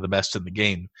 easily some of the best in the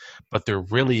game, but they're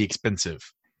really expensive.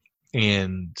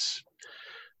 And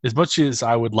as much as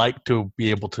I would like to be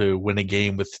able to win a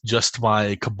game with just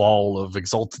my cabal of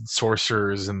Exalted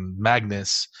Sorcerers and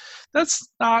Magnus, that's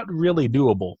not really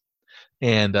doable.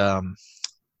 And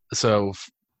so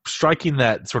striking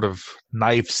that sort of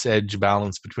knife's edge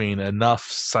balance between enough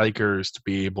psychers to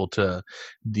be able to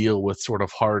deal with sort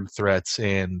of hard threats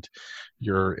and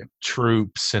your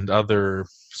troops and other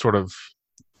sort of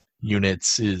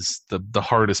units is the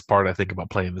hardest part, I think, about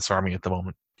playing this army at the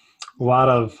moment.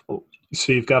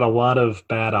 So you've got a lot of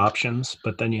bad options,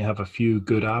 but then you have a few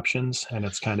good options, and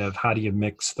it's kind of how do you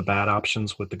mix the bad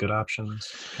options with the good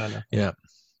options, kind of. Yeah.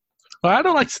 Well, I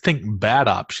don't like to think bad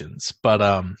options,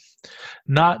 but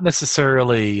not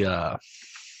necessarily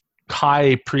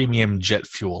high premium jet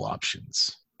fuel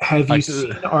options. Have you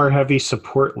seen our heavy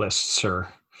support list, sir?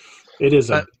 It is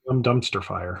a dumpster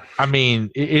fire. I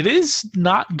mean, it is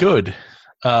not good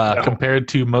compared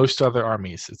to most other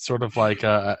armies. It's sort of like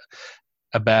a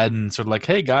Abaddon, sort of like,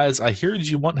 hey guys, I heard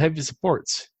you want heavy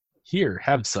supports. Here,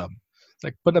 have some. It's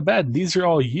like, but Abaddon, these are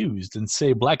all used and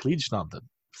say Black Legion on them.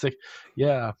 It's like,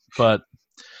 yeah, but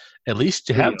at least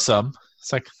you have some.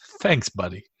 It's like, thanks,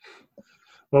 buddy.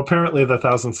 Well, apparently the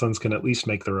Thousand Suns can at least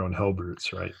make their own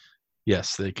Hellbrutes, right?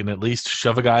 Yes, they can at least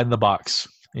shove a guy in the box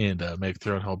and make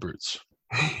their own Hellbrutes.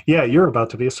 Yeah, you're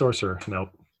about to be a sorcerer. Nope.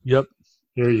 Yep.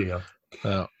 Here you go.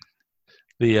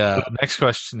 The next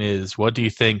question is, what do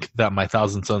you think that my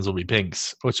Thousand Suns will be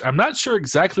pinks? Which I'm not sure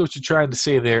exactly what you're trying to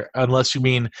say there, unless you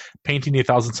mean painting your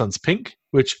Thousand Suns pink,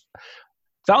 which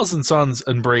Thousand Suns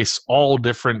embrace all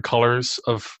different colors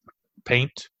of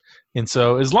paint. And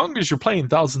so as long as you're playing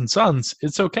Thousand Suns,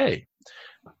 it's okay.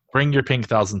 Bring your pink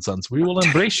Thousand Suns. We will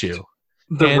embrace you.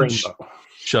 The rainbow.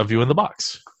 Shove you in the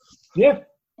box. Yeah,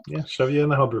 shove you in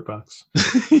the Hellbrute box.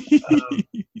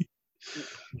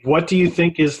 What do you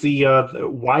think is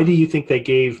why do you think they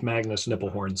gave Magnus nipple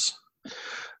horns?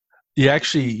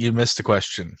 You missed a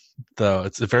question, though.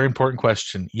 It's a very important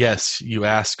question. Yes, you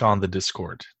ask on the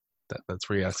Discord. That's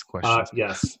where you ask the questions.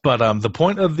 Yes. But the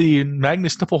point of the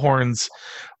Magnus nipple horns,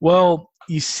 well,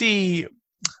 you see,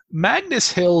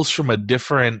 Magnus hails from a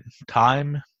different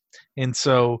time. And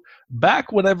so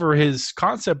back whenever his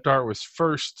concept art was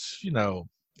first,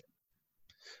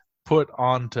 put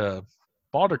onto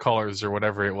watercolors or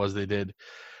whatever it was they did,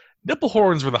 nipple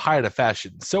horns were the height of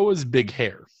fashion. So was big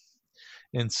hair.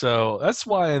 And so that's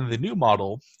why in the new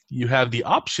model, you have the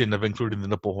option of including the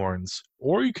nipple horns,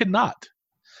 or you cannot.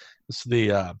 It's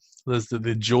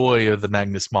the joy of the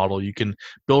Magnus model. You can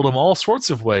build them all sorts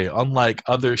of way, unlike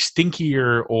other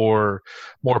stinkier or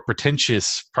more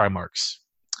pretentious Primarchs.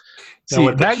 See,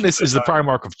 Magnus is the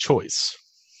Primarch of choice.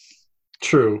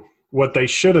 True. What they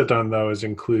should have done, though, is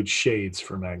include shades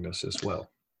for Magnus as well.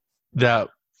 That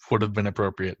would have been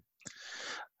appropriate.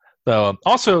 So,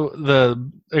 also,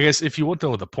 I guess if you want to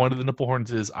know what the point of the nipple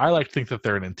horns is, I like to think that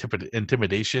they're an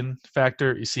intimidation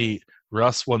factor. You see,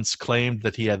 Russ once claimed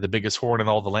that he had the biggest horn in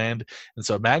all the land, and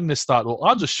so Magnus thought, well,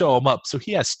 I'll just show him up, so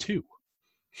he has two.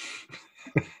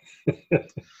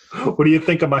 What do you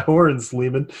think of my horns,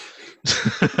 Lehman?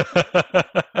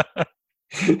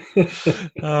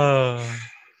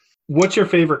 What's your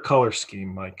favorite color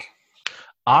scheme, Mike?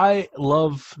 I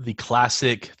love the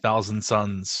classic Thousand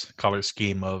Suns color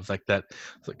scheme of like that,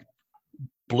 like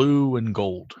blue and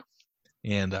gold.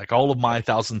 And like all of my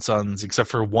Thousand Suns, except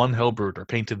for one Hellbrute, are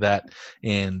painted that.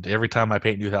 And every time I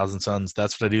paint new Thousand Suns,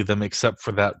 that's what I do them, except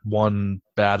for that one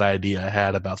bad idea I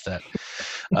had about that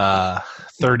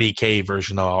 30K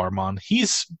version of Armand.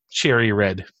 He's cherry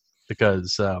red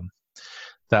because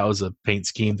that was a paint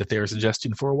scheme that they were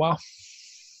suggesting for a while.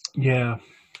 Yeah.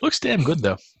 Looks damn good,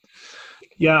 though.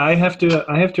 Yeah, I have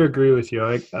to agree with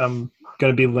you.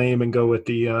 going to be lame and go with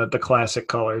the classic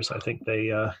colors. I think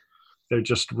they're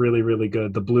just really, really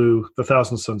good. The blue, the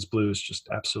Thousand Suns blue is just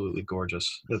absolutely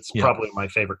gorgeous. It's probably my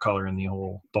favorite color in the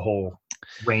whole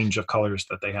range of colors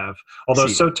that they have. Although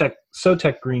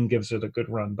Sotec green gives it a good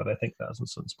run, but I think Thousand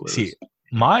Suns blue. See,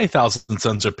 my Thousand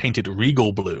Suns are painted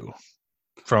Regal blue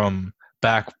from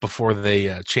back before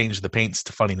they changed the paints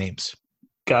to funny names.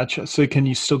 Gotcha. So can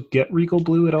you still get Regal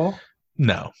blue at all?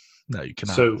 No, you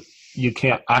cannot. So you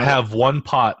can't. I have one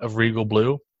pot of Regal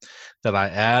blue that I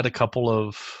add a couple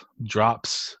of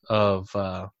drops of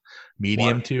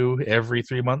medium to every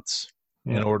 3 months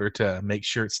in order to make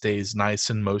sure it stays nice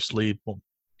and mostly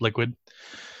liquid.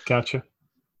 Gotcha.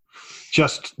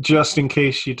 Just in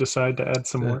case you decide to add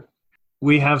some more.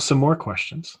 We have some more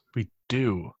questions. We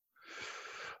do.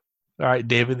 All right,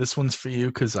 David, this one's for you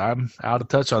because I'm out of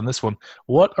touch on this one.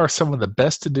 What are some of the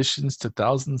best additions to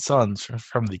Thousand Suns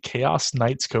from the Chaos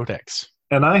Knights Codex?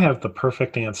 And I have the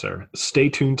perfect answer. Stay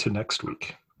tuned to next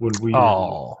week when we.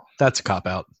 Oh, that's a cop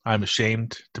out. I'm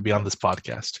ashamed to be on this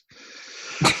podcast.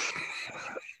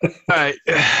 All right,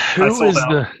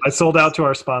 I sold out to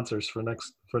our sponsors for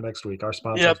next week. Our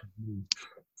sponsors. Yep.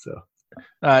 So.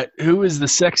 All right, who is the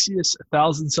sexiest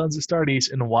Thousand Sons of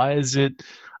Astartes, and why is it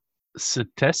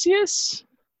Cetesius?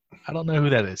 I don't know who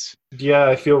that is. Yeah,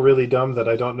 I feel really dumb that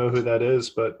I don't know who that is,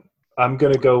 but I'm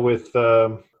going to go with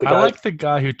the guy. I like the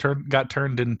guy who got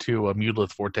turned into a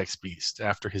Mulith Vortex Beast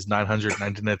after his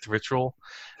 999th ritual.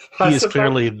 He is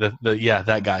clearly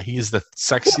that guy. He is the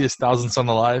sexiest Thousand Son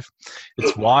alive.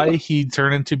 It's why he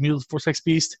turned into Mulith Vortex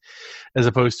Beast as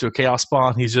opposed to a Chaos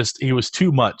Spawn. He was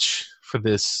too much for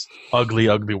this ugly,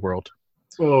 ugly world.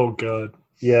 Oh, God.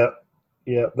 Yeah.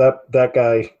 That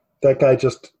guy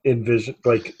just embraced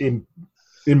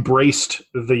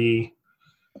the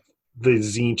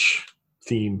Tzeentch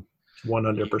theme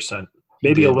 100%.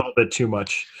 Maybe a little bit too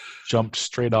much. Jumped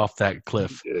straight off that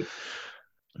cliff.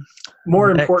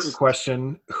 More important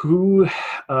question: who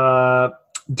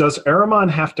does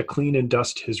Ahriman have to clean and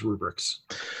dust his rubrics?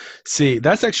 See,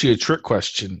 that's actually a trick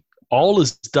question. All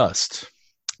is dust,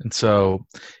 and so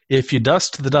if you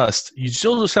dust the dust, you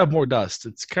still just have more dust.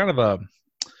 It's kind of a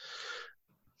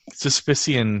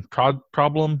Sisyphean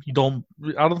problem. I don't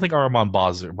think Ahriman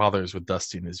bothers with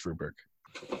dusting his rubric.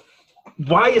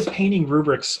 Why is painting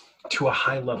rubrics to a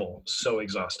high level so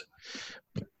exhausting?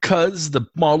 Because the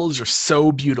models are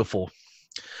so beautiful.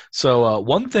 So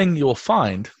one thing you'll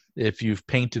find if you've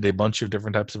painted a bunch of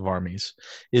different types of armies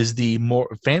is the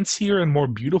more fancier and more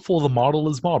beautiful the model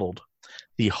is modeled,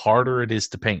 the harder it is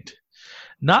to paint.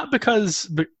 Not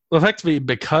because effectively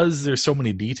because there's so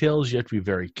many details, you have to be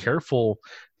very careful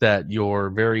that your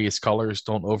various colors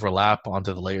don't overlap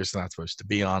onto the layers they're not supposed to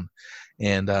be on.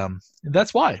 And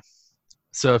that's why.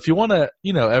 So if you want to,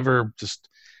 ever just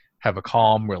have a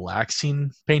calm,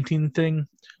 relaxing painting thing,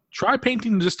 try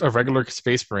painting just a regular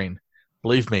Space Marine.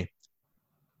 Believe me,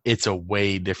 it's a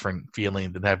way different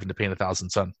feeling than having to paint a Thousand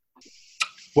Sun.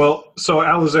 Well, so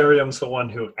Alizarium's the one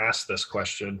who asked this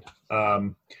question.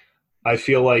 I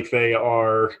feel like they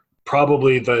are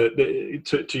probably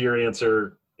to your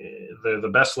answer, they're the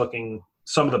best looking,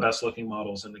 some of the best looking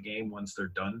models in the game once they're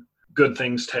done. Good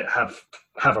things to have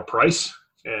a price,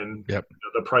 and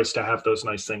the price to have those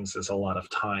nice things is a lot of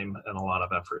time and a lot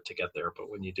of effort to get there. But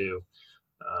when you do,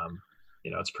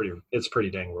 it's pretty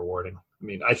dang rewarding. I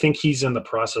mean, I think he's in the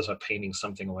process of painting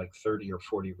something like 30 or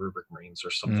 40 rubric Marines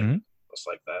or something just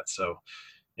like that. So,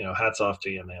 hats off to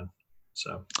you, man.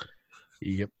 So.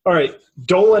 Yep. All right.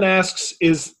 Dolan asks,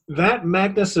 is that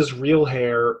Magnus's real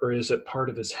hair or is it part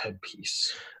of his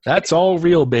headpiece? That's all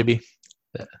real, baby.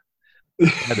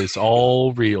 That is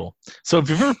all real. So if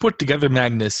you've ever put together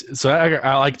Magnus, so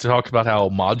I like to talk about how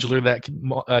modular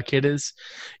that kid is.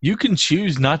 You can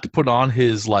choose not to put on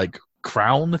his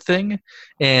crown thing,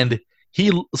 and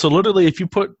so literally if you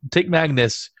take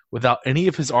Magnus without any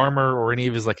of his armor or any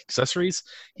of his accessories,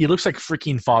 he looks like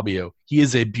freaking Fabio. He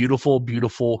is a beautiful,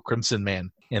 beautiful Crimson man,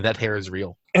 and that hair is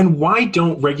real. And why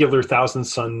don't regular Thousand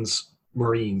Sons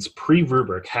Marines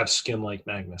pre-rubric have skin like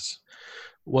Magnus?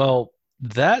 Well,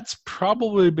 that's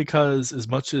probably because as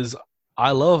much as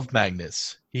I love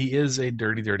Magnus, he is a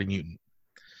dirty, dirty mutant.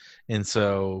 And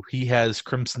so he has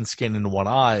crimson skin in one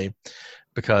eye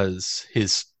because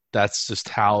that's just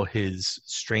how his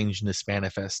strangeness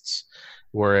manifests.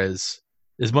 Whereas,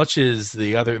 as much as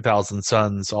the other Thousand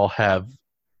Sons all have,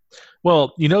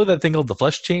 that thing called the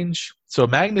flesh change? So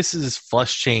Magnus's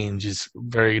flesh change is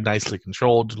very nicely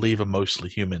controlled to leave him mostly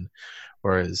human,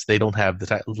 whereas they don't have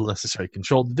the necessary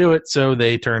control to do it, so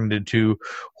they turned into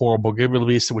horrible Gabriel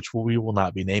beasts, which we will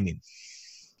not be naming.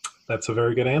 That's a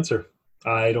very good answer.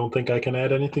 I don't think I can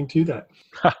add anything to that.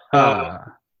 Uh,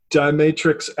 that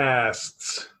Dimatrix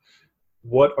asks,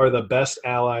 what are the best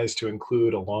allies to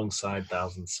include alongside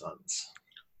Thousand Suns?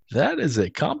 is a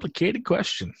complicated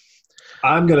question.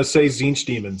 I'm going to say Zinch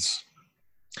Demons.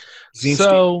 Zinch Demons,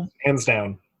 So, hands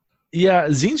down. yeah,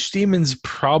 Zinch Demons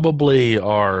probably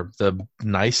are the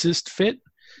nicest fit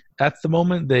at the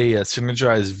moment. They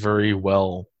synergize very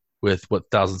well with what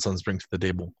Thousand Suns brings to the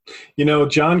table.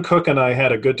 John Cook and I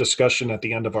had a good discussion at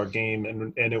the end of our game,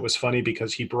 and it was funny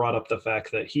because he brought up the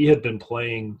fact that he had been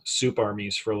playing soup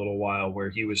armies for a little while where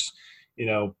he was,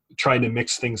 trying to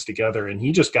mix things together. And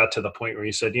he just got to the point where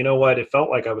he said, you know what, it felt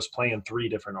like I was playing three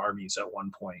different armies at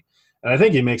one point. And I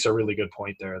think he makes a really good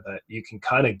point there that you can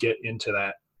kind of get into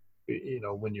that,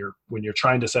 when you're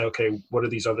trying to say, okay, what are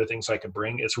these other things I could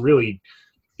bring? It's really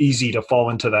easy to fall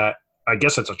into that. I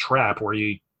guess it's a trap where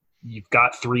you've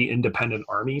got three independent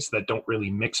armies that don't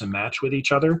really mix and match with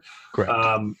each other. Correct.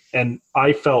 And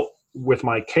I felt with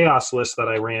my chaos list that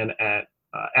I ran at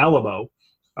Alamo,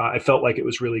 I felt like it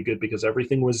was really good because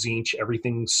everything was Zinch,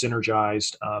 everything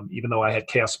synergized. Even though I had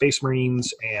Chaos Space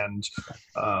Marines and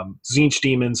Zinch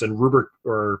Demons and Rubric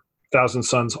or Thousand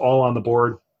Suns all on the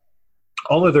board,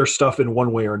 all of their stuff in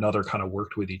one way or another kind of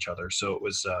worked with each other. So it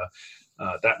was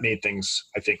that made things,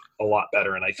 I think, a lot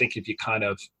better. And I think if you kind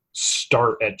of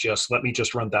start at just let me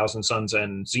just run Thousand Suns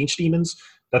and Zinch Demons,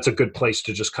 that's a good place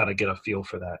to just kind of get a feel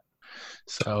for that.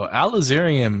 So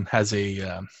Alizarium has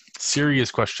a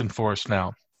serious question for us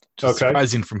now. Just Okay.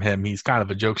 surprising from him. He's kind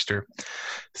of a jokester.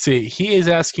 See, he is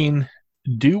asking,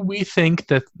 do we think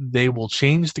that they will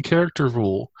change the character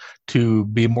rule to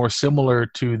be more similar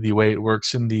to the way it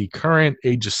works in the current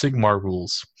Age of Sigmar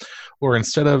rules? Or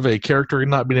instead of a character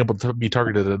not being able to be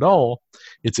targeted at all,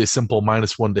 it's a simple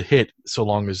 -1 to hit so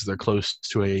long as they're close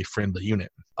to a friendly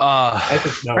unit?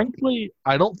 Frankly,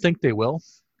 I don't think they will.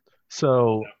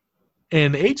 So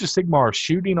in Age of Sigmar,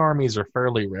 shooting armies are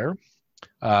fairly rare,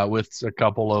 with a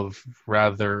couple of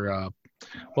rather,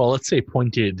 let's say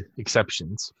pointed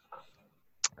exceptions.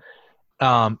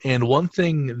 And one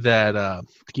thing that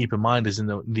to keep in mind is in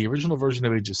the original version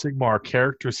of Age of Sigmar,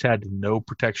 characters had no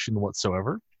protection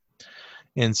whatsoever.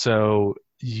 And so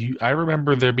I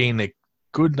remember there being a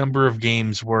good number of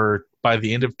games where by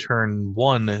the end of turn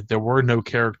 1, there were no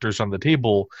characters on the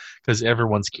table because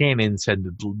everyone's cannons had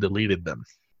deleted them.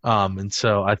 And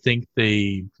so I think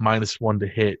the -1 to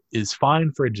hit is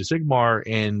fine for Age of Sigmar.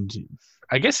 And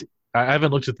I guess I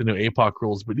haven't looked at the new APOC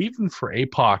rules, but even for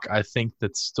APOC, I think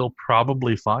that's still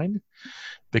probably fine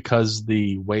because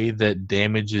the way that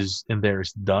damage is in there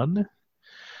is done.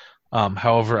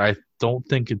 However, I don't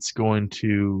think it's going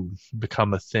to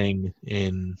become a thing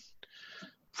in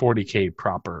 40K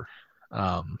proper,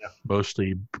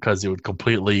 mostly because it would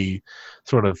completely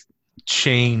sort of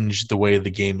change the way the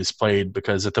game is played,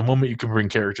 because at the moment you can bring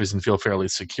characters and feel fairly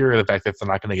secure in the fact that they're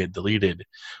not going to get deleted,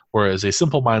 whereas a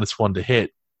simple -1 to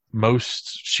hit,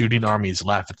 most shooting armies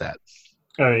laugh at that.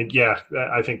 I mean, yeah,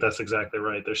 I think that's exactly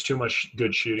right. There's too much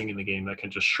good shooting in the game that can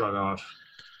just shrug off,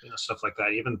 stuff like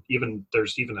that. Even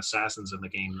there's even assassins in the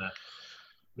game that,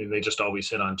 I mean, they just always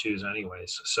hit on 2s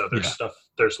anyways. So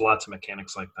there's lots of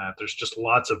mechanics like that. There's just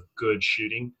lots of good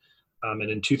shooting. And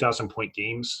in 2,000-point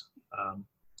games,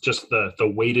 just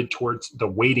the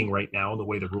weighting right now, the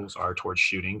way the rules are towards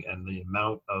shooting and the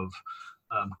amount of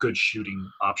good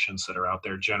shooting options that are out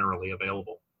there generally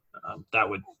available, that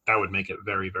would make it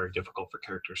very, very difficult for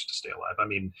characters to stay alive. I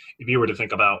mean, if you were to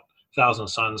think about Thousand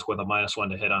Suns with a -1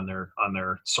 to hit on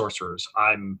their sorcerers,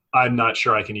 I'm not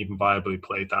sure I can even viably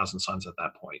play Thousand Suns at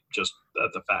that point. Just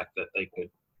the fact that they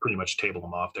could pretty much table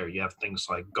them off there. You have things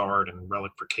like Guard and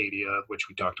Relic Vercadia, which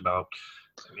we talked about.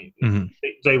 I mean,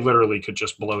 they literally could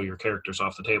just blow your characters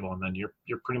off the table, and then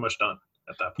you're pretty much done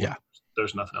at that point. Yeah.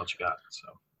 There's nothing else you got. So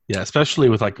yeah, especially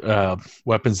with like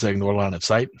weapons that ignore line of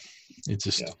sight, it's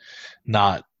just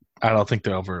not. I don't think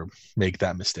they'll ever make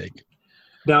that mistake.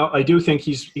 Now, I do think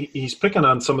he's picking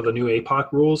on some of the new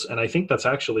APOC rules, and I think that's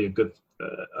actually a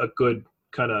good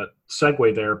kind of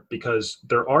segue there, because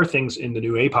there are things in the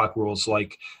new APOC rules,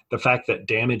 like the fact that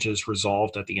damage is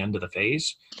resolved at the end of the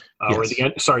phase, or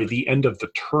the end of the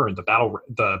turn, the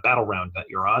battle round that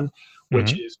you're on,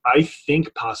 which is, I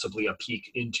think, possibly a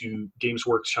peek into Games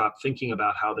Workshop thinking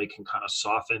about how they can kind of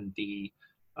soften the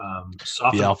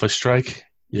Alpha Strike.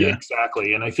 Yeah,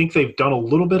 exactly. And I think they've done a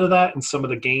little bit of that in some of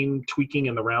the game tweaking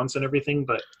in the rounds and everything,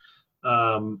 but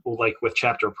like with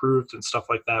chapter approved and stuff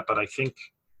like that. But I think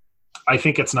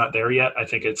it's not there yet. I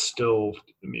think it's still,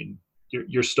 I mean,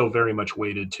 you're still very much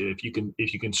weighted to, if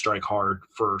you can strike hard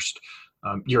first,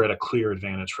 you're at a clear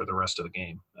advantage for the rest of the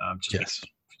game. Just because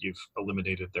you've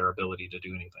eliminated their ability to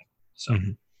do anything. So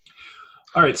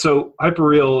All right, so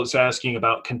Hyperreal is asking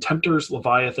about Contemptors,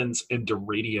 Leviathans, and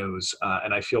Doradios,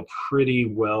 and I feel pretty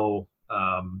well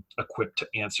equipped to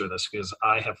answer this because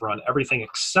I have run everything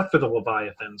except for the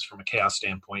Leviathans from a Chaos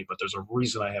standpoint, but there's a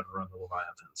reason I haven't run the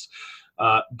Leviathans.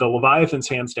 The Leviathans,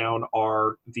 hands down,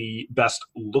 are the best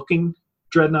looking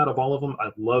Dreadnought of all of them. I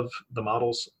love the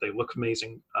models. They look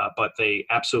amazing, but they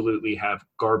absolutely have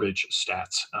garbage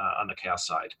stats on the Chaos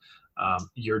side.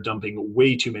 You're dumping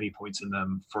way too many points in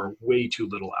them for way too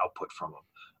little output from them.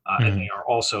 And they are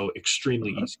also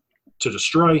extremely easy to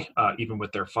destroy, even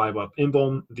with their 5-up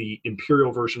invuln. The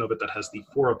Imperial version of it that has the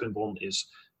 4-up invuln is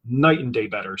night and day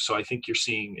better. So I think you're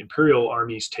seeing Imperial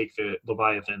armies take the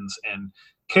Leviathans, and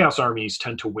Chaos armies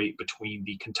tend to wait between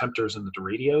the Contemptors and the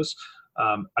Doradios.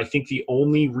 I think the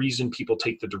only reason people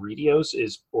take the Doritos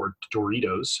is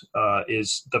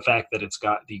the fact that it's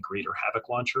got the greater Havoc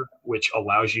launcher, which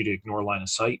allows you to ignore line of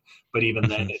sight. But even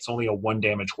then, it's only a 1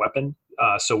 damage weapon.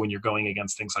 So when you're going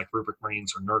against things like Rubric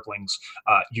Marines or Nurglings,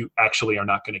 you actually are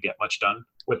not going to get much done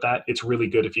with that. It's really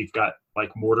good if you've got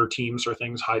like mortar teams or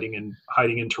things hiding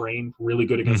in terrain. Really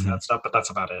good against that stuff, but that's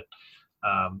about it.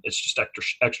 It's just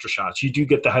extra shots. You do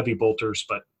get the heavy bolters,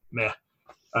 but meh.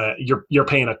 You're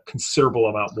paying a considerable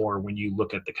amount more when you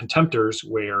look at the Contemptors,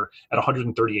 where at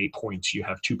 138 points you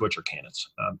have 2 Butcher Cannons.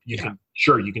 You can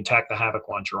tack the Havoc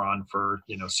launcher on for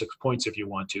 6 points if you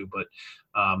want to, but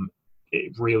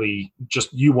it really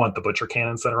just you want the Butcher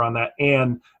Cannons that are on that,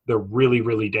 and they're really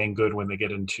really dang good when they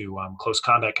get into close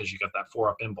combat because you got that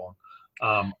 4-up invuln.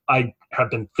 I have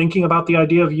been thinking about the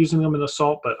idea of using them in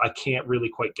Assault, but I can't really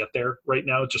quite get there right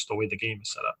now, just the way the game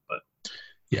is set up. But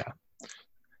yeah.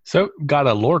 So, got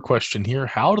a lore question here.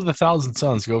 How do the Thousand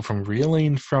Sons go from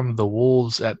reeling from the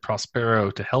wolves at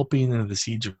Prospero to helping in the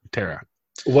Siege of Terra?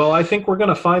 Well, I think we're going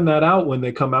to find that out when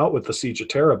they come out with the Siege of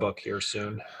Terra book here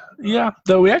soon. Yeah,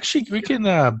 though we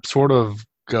can sort of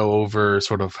go over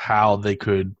sort of how they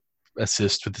could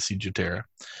assist with the Siege of Terra.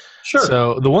 Sure.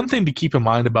 So the one thing to keep in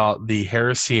mind about the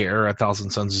Heresy era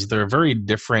Thousand Sons is they're a very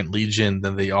different legion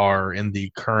than they are in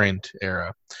the current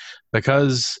era.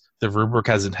 Because the rubric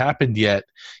hasn't happened yet,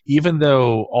 even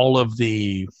though all of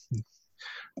the,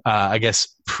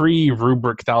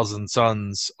 pre-rubric Thousand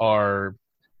Sons are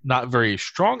not very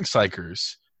strong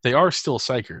psychers, they are still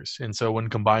psychers. And so when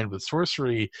combined with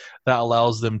sorcery, that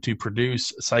allows them to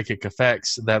produce psychic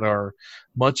effects that are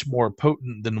much more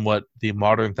potent than what the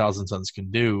modern Thousand Sons can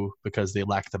do because they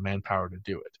lack the manpower to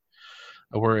do it.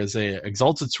 Whereas a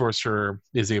Exalted Sorcerer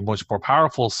is a much more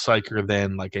powerful psyker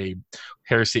than like a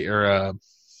Heresy era,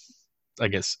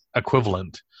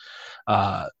 equivalent.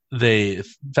 The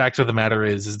fact of the matter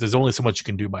is there's only so much you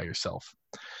can do by yourself.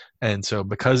 And so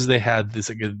because they had this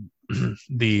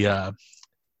the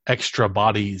extra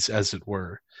bodies, as it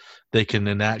were, they can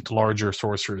enact larger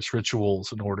sorcerer's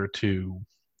rituals in order to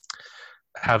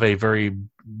have a very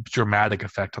dramatic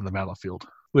effect on the battlefield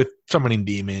with summoning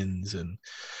demons and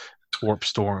warp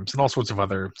storms and all sorts of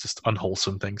other just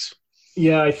unwholesome things.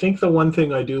 Yeah, I think the one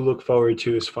thing I do look forward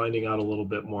to is finding out a little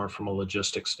bit more from a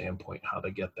logistics standpoint how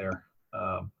they get there,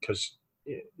 because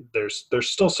there's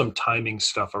still some timing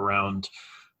stuff around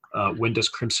when does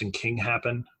Crimson King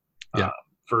happen,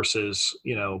 versus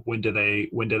when do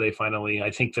they finally. I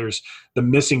think there's the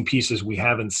missing pieces we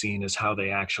haven't seen is how they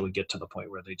actually get to the point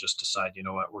where they just decide, you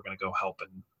know what, we're going to go help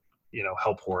and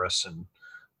help Horus and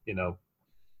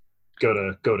go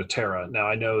to Terra. Now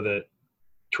I know that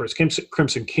towards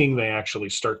Crimson King, they actually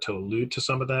start to allude to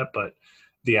some of that, but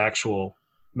the actual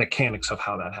mechanics of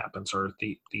how that happens or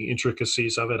the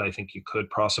intricacies of it, I think you could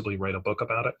possibly write a book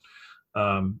about it,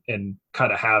 and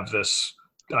kind of have this,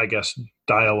 I guess,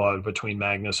 dialogue between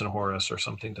Magnus and Horus or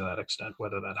something to that extent.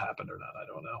 Whether that happened or not, I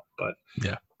don't know. But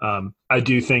yeah, I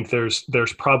do think there's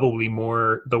probably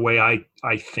more. The way I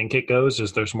think it goes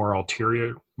is there's more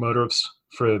ulterior motives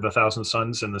for the Thousand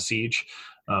Sons and the Siege,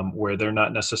 where they're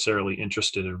not necessarily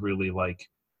interested in really like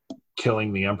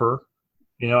killing the Emperor.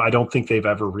 I don't think they've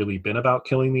ever really been about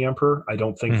killing the Emperor. I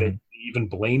don't think they even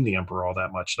blame the Emperor all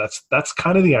that much. That's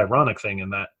kind of the ironic thing in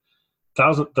that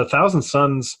the Thousand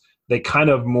Sons, they kind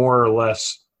of more or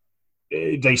less,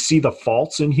 they see the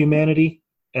faults in humanity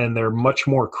and they're much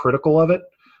more critical of it,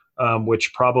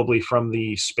 which probably from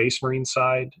the Space Marine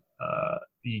side,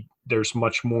 there's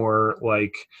much more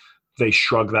like they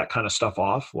shrug that kind of stuff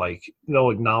off. Like they'll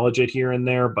acknowledge it here and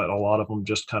there, but a lot of them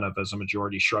just kind of as a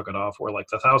majority shrug it off, where like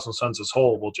the Thousand Sons as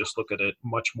whole will just look at it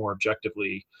much more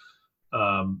objectively,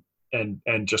 and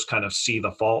just kind of see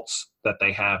the faults that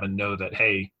they have and know that,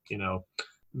 hey,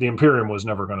 the Imperium was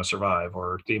never going to survive,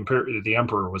 or the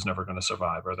Emperor was never going to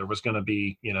survive, or there was going to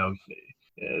be,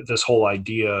 this whole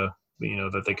idea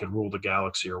that they could rule the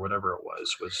galaxy or whatever it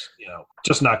was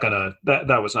just not gonna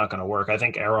that was not gonna work. I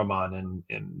think Aramon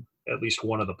in at least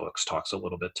one of the books talks a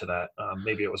little bit to that.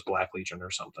 Maybe it was Black Legion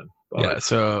or something. Yeah,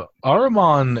 so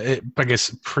Ahriman, I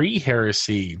guess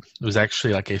pre-heresy, was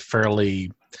actually like a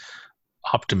fairly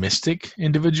optimistic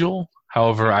individual.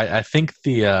 However, I think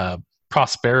the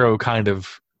Prospero kind of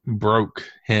broke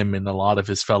him and a lot of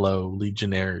his fellow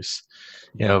legionnaires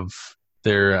of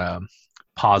their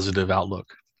positive outlook.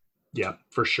 Yeah,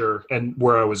 for sure. And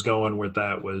where I was going with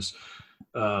that was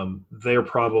they're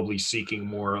probably seeking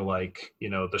more like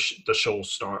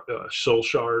the soul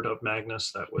shard of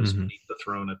Magnus that was beneath the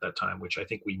throne at that time, which I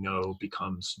think we know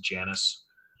becomes Janus,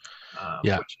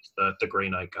 which is the Grey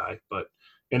Knight guy. But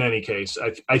in any case,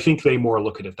 I think they more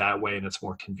look at it that way, and it's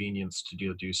more convenience to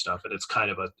do stuff, and it's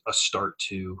kind of a start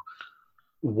to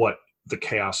what the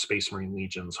Chaos Space Marine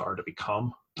legions are to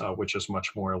become, which is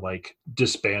much more like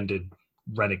disbanded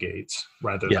renegades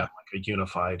rather than like a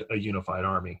unified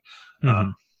army.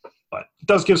 But it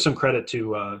does give some credit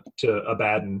to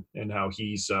Abaddon and how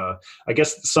he's I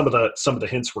guess some of the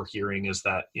hints we're hearing is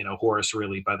that Horus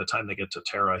really, by the time they get to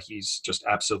Terra, he's just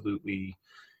absolutely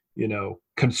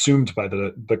consumed by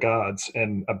the gods,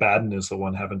 and Abaddon is the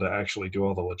one having to actually do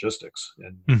all the logistics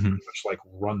and pretty much like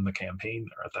run the campaign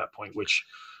there at that point, which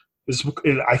is,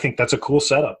 I think that's a cool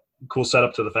setup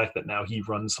to the fact that now he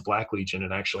runs the Black Legion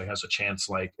and actually has a chance,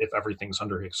 like if everything's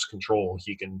under his control,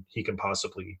 he can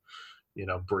possibly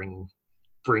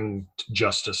bring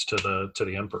justice to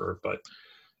the Emperor. But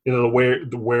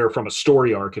where from a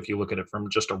story arc, if you look at it from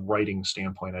just a writing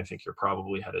standpoint, I think you're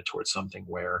probably headed towards something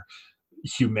where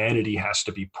humanity has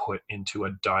to be put into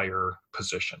a dire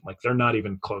position. Like they're not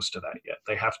even close to that yet.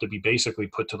 They have to be basically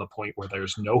put to the point where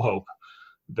there's no hope.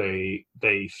 They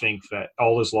think that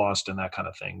all is lost and that kind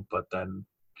of thing. But then,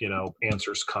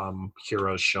 answers come,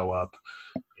 heroes show up,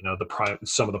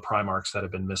 some of the Primarchs that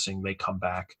have been missing, they come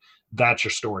back. That's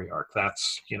your story arc.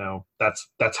 That's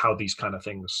how these kind of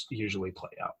things usually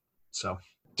play out. So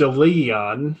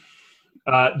DeLeon,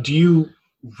 do you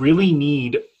really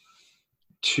need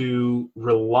to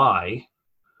rely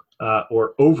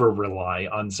or over-rely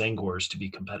on Zangors to be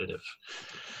competitive?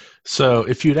 So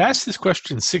if you'd asked this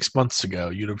question 6 months ago,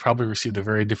 you'd have probably received a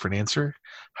very different answer.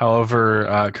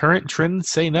 However, current trends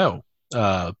say no.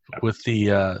 With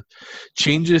the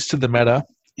changes to the meta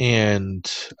and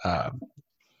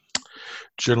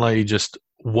generally just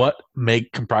what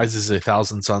comprises a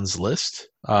Thousand Suns list,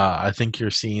 I think you're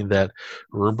seeing that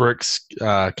rubrics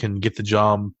can get the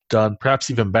job done perhaps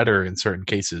even better in certain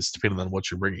cases, depending on what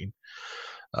you're bringing.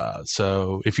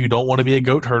 So if you don't want to be a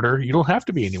goat herder, you don't have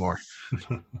to be anymore.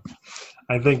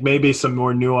 I think maybe some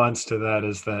more nuance to that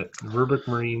is that rubric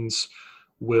Marines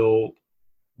will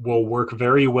work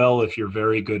very well if you're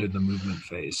very good in the movement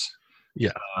phase.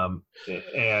 Yeah.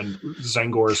 And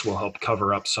Zangors will help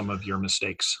cover up some of your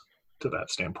mistakes to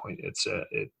that standpoint.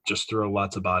 It just throw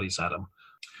lots of bodies at them.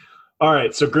 All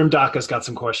right, so Grimdaka's got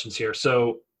some questions here.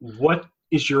 So what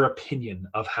is your opinion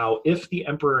of how If the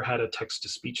Emperor Had a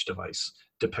Text-to-Speech Device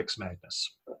depicts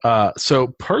Magnus? So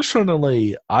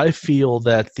personally, I feel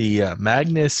that the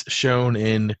Magnus shown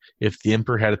in If the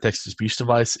Emperor Had a Text-to-Speech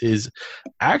Device is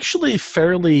actually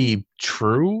fairly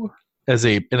true as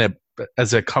a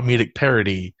comedic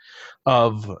parody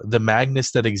of the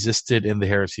Magnus that existed in the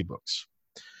Heresy books.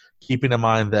 Keeping in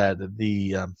mind that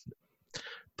the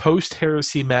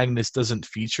post-Heresy Magnus doesn't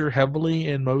feature heavily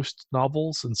in most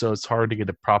novels, and so it's hard to get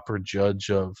a proper judge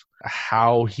of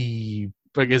how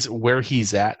where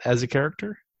he's at as a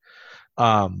character.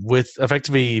 With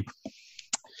effectively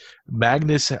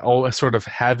Magnus sort of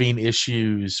having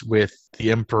issues with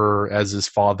the Emperor as his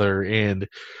father, and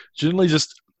generally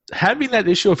just having that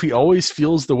issue if he always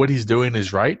feels that what he's doing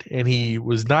is right, and he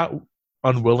was not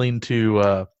unwilling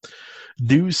to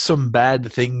do some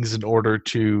bad things in order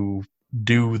to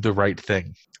do the right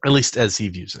thing, at least as he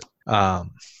views it.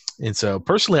 And so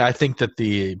personally, I think that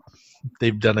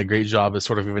they've done a great job of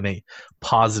sort of giving a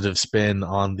positive spin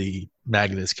on the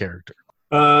Magnus character.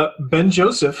 Benji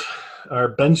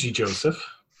Joseph,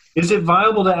 is it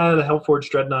viable to add a Hellforged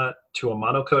Dreadnought to a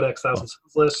monocodex Thousand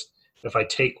Suns list? If I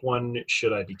take one,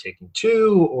 should I be taking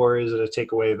two, or is it a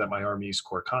takeaway that my army's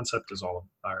core concept is all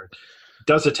about?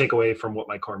 Does it take away from what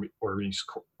my army's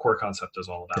core concept is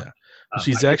all about? Yeah.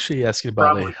 She's actually asking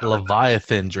about a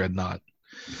Leviathan Dreadnought.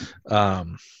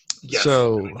 Yes,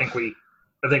 so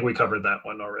I think we covered that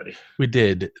one already. We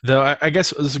did. Though I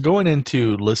guess going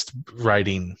into list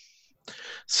writing.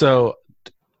 So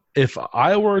if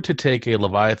I were to take a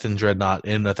Leviathan Dreadnought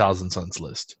in a Thousand Suns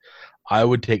list, I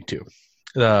would take two.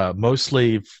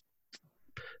 Mostly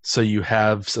so you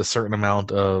have a certain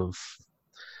amount of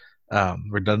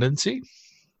redundancy,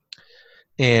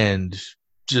 and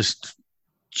just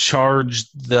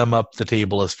charge them up the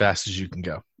table as fast as you can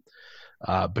go.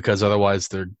 Because otherwise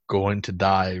they're going to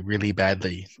die really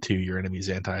badly to your enemy's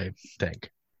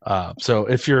anti-tank. So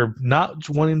if you're not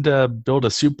wanting to build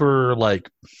a super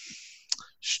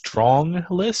strong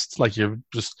list, like you're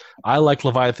just, I like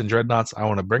Leviathan Dreadnoughts, I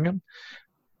want to bring them.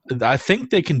 I think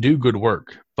they can do good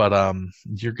work, but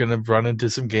you're going to run into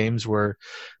some games where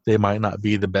they might not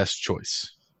be the best choice,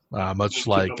 much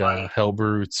like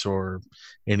Hellbrutes or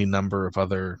any number of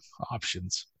other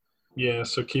options. Yeah,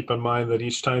 so keep in mind that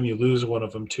each time you lose one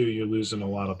of them, too, you're losing a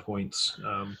lot of points.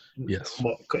 Yes.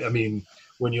 I mean,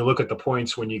 when you look at the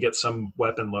points, when you get some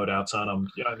weapon loadouts on them,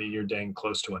 I mean, you're dang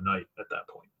close to a knight at that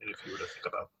point. And if you were to think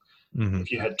about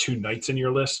if you had 2 knights in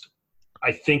your list,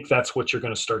 I think that's what you're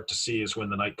going to start to see is when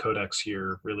the Knight Codex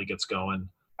here really gets going.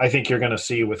 I think you're going to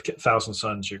see with Thousand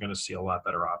Suns, you're going to see a lot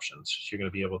better options. You're going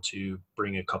to be able to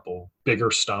bring a couple bigger,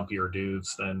 stompier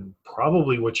dudes than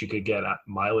probably what you could get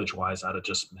mileage-wise out of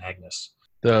just Magnus.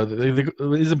 It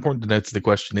is important to note that the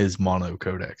question is mono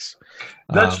codex.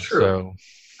 That's true. So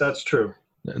that's true.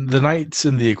 The Knights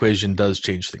in the equation does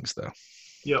change things, though.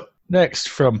 Yep. Next,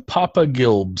 from Papa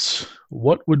Gilbs,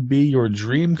 what would be your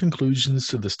dream conclusions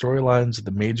to the storylines of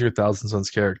the major Thousand Sons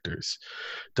characters?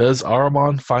 Does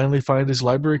Ahriman finally find his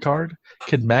library card?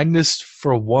 Can Magnus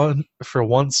for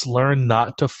once learn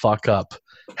not to fuck up?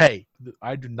 Hey,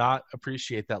 I do not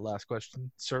appreciate that last question,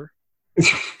 sir.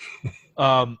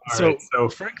 So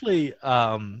frankly,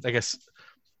 I guess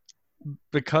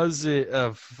because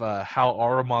of how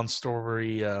Ahriman's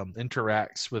story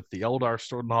interacts with the Eldar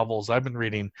story novels I've been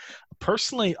reading,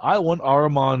 personally, I want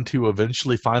Ahriman to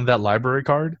eventually find that library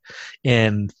card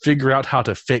and figure out how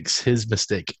to fix his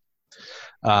mistake.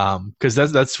 Because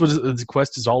that's what the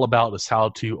quest is all about, is how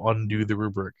to undo the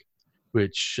rubric,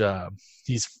 which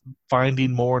he's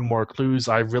finding more and more clues.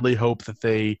 I really hope that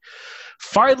they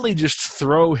finally just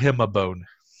throw him a bone,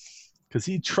 because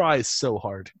he tries so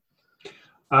hard.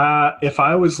 If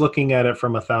I was looking at it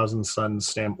from a Thousand Suns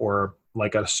stamp or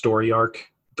like a story arc,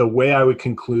 the way I would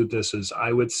conclude this is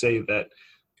I would say that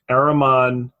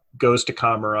Ahriman goes to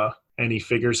Kamara and he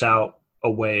figures out a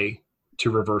way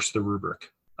to reverse the rubric.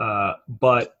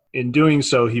 But in doing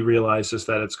so, he realizes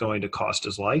that it's going to cost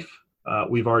his life.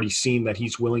 We've already seen that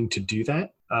he's willing to do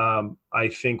that. I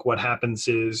think what happens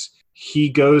is he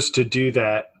goes to do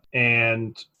that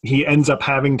and he ends up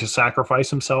having to sacrifice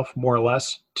himself more or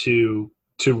less to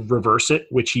reverse it,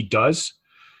 which he does.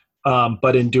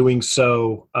 But in doing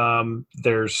so,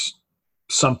 there's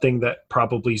something that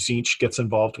probably Tzeentch gets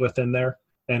involved with in there,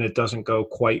 and it doesn't go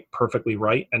quite perfectly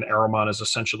right, and Ahriman is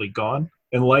essentially gone.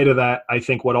 In light of that, I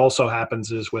think what also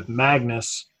happens is with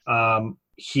Magnus, I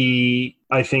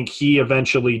think he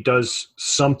eventually does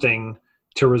something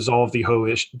to resolve the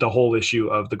whole issue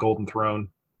of the Golden Throne,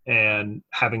 and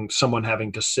having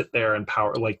to sit there and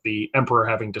power, like the Emperor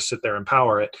having to sit there and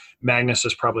power it. Magnus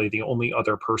is probably the only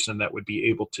other person that would be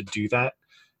able to do that.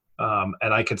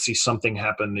 And I could see something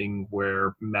happening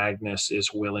where Magnus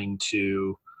is willing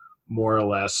to more or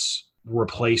less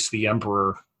replace the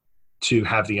Emperor to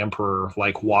have the Emperor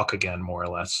walk again, more or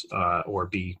less, or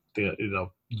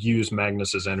use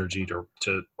Magnus's energy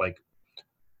to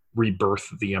rebirth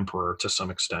the Emperor to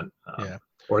some extent.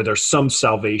 Or there's some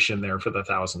salvation there for the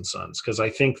Thousand Sons, because I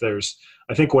think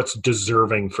what's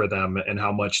deserving for them and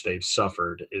how much they've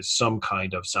suffered is some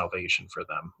kind of salvation for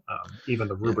them. Even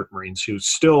the Rubric Marines, who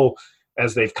still,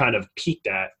 as they've kind of peaked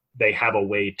at, they have a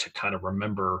way to kind of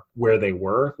remember where they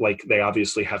were. Like, they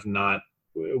obviously have not.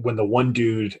 When the one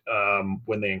dude,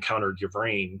 when they encountered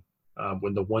Yvraine,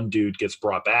 when the one dude gets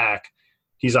brought back,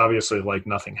 he's obviously like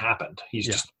nothing happened. He's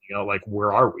just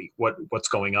where are we? What's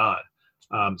going on?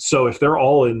 So if they're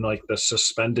all in the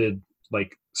suspended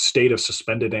state of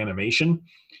suspended animation,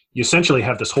 you essentially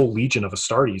have this whole legion of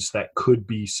Astartes that could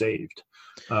be saved,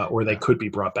 or they could be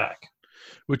brought back.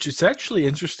 Which is actually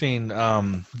interesting.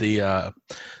 The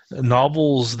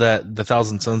novels that the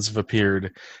Thousand Sons have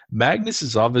appeared, Magnus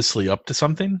is obviously up to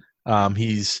something.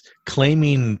 He's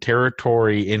claiming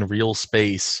territory in real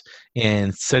space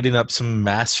and setting up some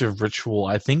massive ritual.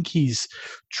 I think he's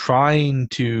trying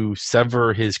to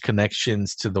sever his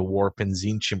connections to the warp and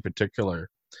Tzeentch in particular.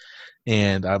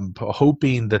 And I'm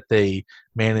hoping that they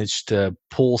manage to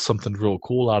pull something real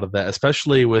cool out of that,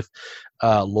 especially with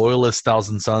Loyalist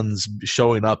Thousand Sons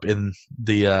showing up in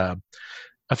the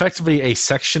effectively a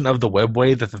section of the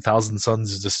webway that the Thousand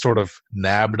Sons is just sort of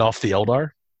nabbed off the Eldar.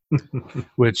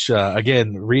 Which,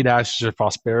 again, read Ashes of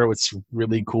Prospero. It's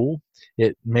really cool.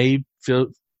 It may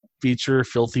feature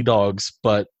filthy dogs,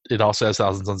 but it also has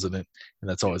Thousand Sons in it, and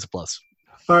that's always a plus.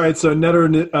 All right, so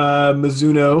Netter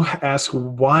Mizuno asks,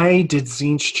 why did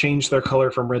Zinch change their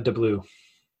color from red to blue?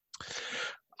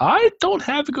 I don't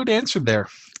have a good answer there.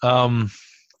 I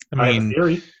I have a mean,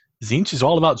 theory. Zinch is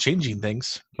all about changing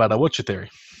things, but what's your theory?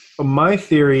 My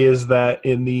theory is that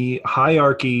in the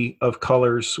hierarchy of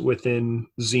colors within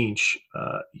Zinch,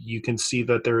 you can see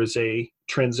that there is a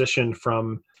transition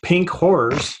from pink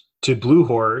horrors to blue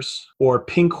horrors, or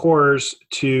pink horrors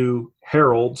to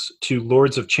heralds to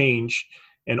lords of change,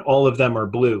 and all of them are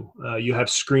blue. You have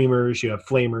screamers, you have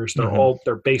flamers.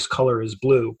 Their base color is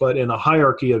blue, but in a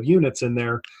hierarchy of units in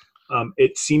there,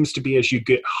 it seems to be as you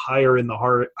get higher in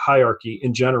the hierarchy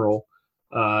in general,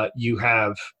 you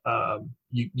have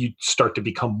you start to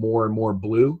become more and more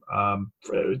blue,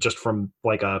 just from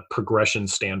like a progression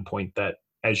standpoint, that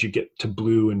as you get to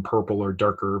blue and purple or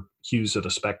darker hues of the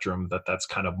spectrum, that's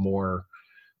kind of more,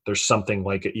 there's something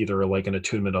like either like an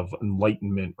attunement of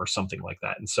enlightenment or something like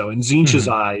that. And so in Zinch's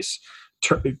eyes,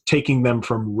 taking them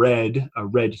from a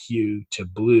red hue to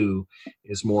blue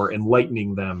is more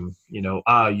enlightening them,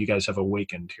 you guys have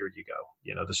awakened, here you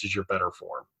go, this is your better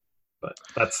form. But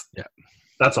that's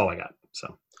all I got.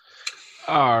 So,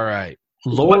 all right,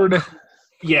 Lord.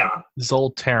 Yeah,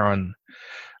 Zoltaran.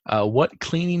 What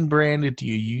cleaning brand do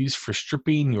you use for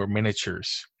stripping your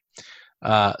miniatures?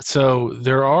 So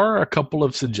there are a couple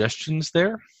of suggestions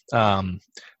there.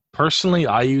 Personally,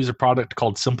 I use a product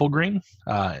called Simple Green.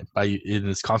 In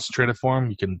its concentrated form,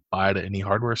 you can buy it at any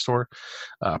hardware store.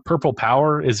 Purple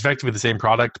Power is effectively the same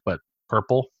product, but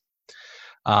purple.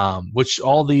 Which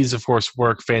all these, of course,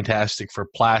 work fantastic for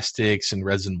plastics and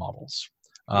resin models.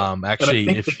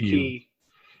 Actually,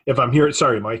 if I'm here,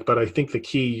 sorry, Mike, but I think the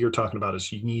key you're talking about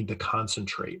is you need the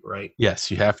concentrate, right?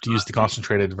 Yes, you have to use the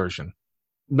concentrated version.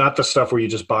 Not the stuff where you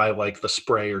just buy like the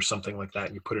spray or something like that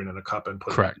and you put it in a cup and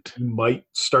put Correct. it in. You might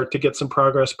start to get some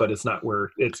progress, but it's not going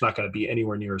to be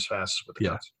anywhere near as fast with the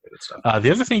concentrated stuff.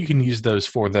 The other thing you can use those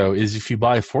for, though, is if you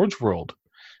buy Forge World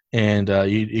and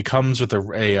it comes with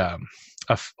a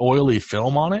oily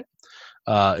film on it.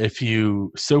 If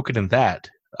you soak it in that,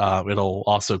 it'll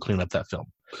also clean up that film.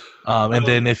 And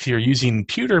then if you're using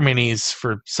pewter minis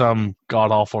for some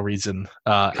god-awful reason,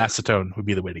 acetone would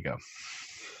be the way to go.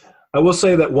 I will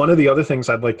say that one of the other things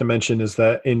I'd like to mention is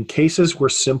that in cases where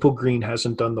Simple Green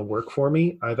hasn't done the work for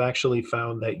me, I've actually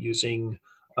found that using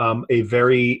a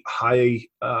very high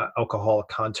alcohol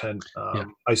content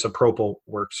isopropyl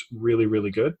works really,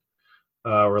 really good.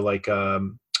 Or like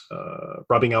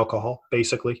rubbing alcohol,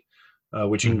 basically,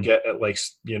 which you can get at like,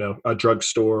 a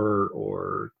drugstore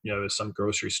or, some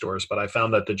grocery stores. But I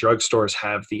found that the drugstores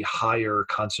have the higher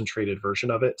concentrated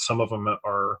version of it. Some of them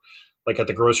are like at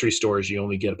the grocery stores, you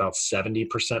only get about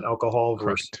 70% alcohol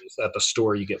versus at the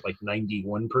store, you get like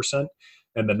 91%.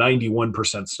 And the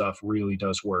 91% stuff really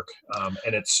does work.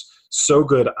 And it's so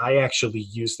good. I actually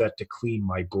use that to clean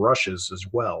my brushes as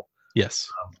well. Yes.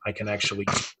 I can actually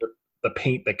the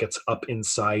paint that gets up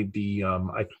inside the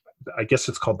I guess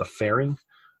it's called the fairing,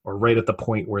 or right at the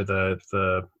point where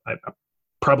I'm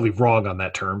probably wrong on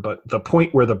that term, but the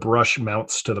point where the brush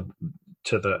mounts to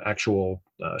the actual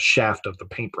shaft of the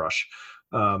paintbrush,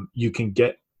 you can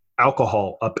get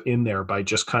alcohol up in there by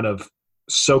just kind of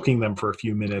soaking them for a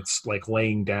few minutes, like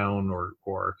laying down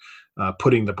or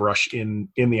putting the brush in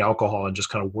the alcohol and just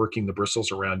kind of working the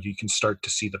bristles around. You can start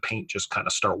to see the paint just kind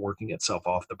of start working itself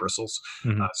off the bristles.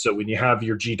 So when you have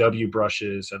your GW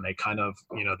brushes and they kind of,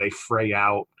 they fray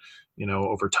out,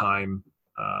 over time,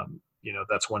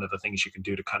 that's one of the things you can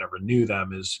do to kind of renew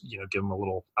them is, give them a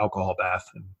little alcohol bath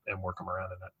and work them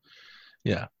around in it.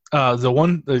 Yeah. The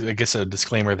one, I guess a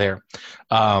disclaimer there,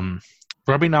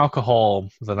 rubbing alcohol,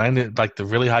 like the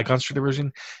really high concentrated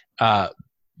version,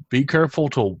 be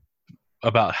careful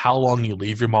about how long you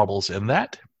leave your models in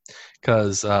that,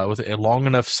 because with a long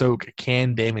enough soak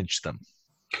can damage them.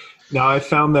 Now, I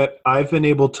found that I've been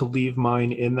able to leave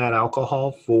mine in that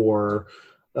alcohol for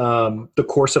the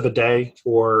course of a day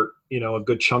or, a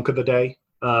good chunk of the day.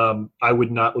 I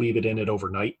would not leave it in it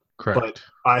overnight. Correct. But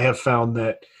I have found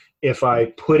that if I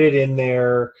put it in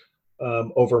there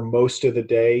over most of the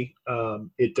day,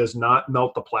 it does not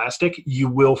melt the plastic. You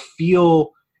will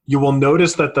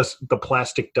notice that the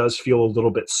plastic does feel a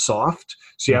little bit soft.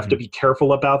 So you have to be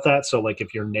careful about that. So like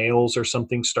if your nails or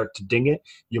something start to ding it,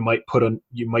 you might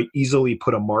easily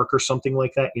put a mark or something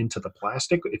like that into the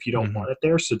plastic if you don't want it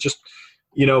there. So just,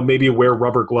 maybe wear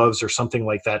rubber gloves or something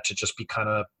like that to just be kind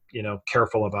of,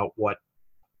 careful about what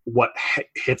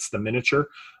hits the miniature.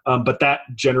 But that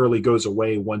generally goes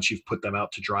away once you've put them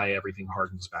out to dry. Everything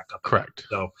hardens back up. Correct.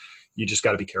 So you just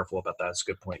got to be careful about that. It's a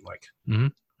good point, Mike.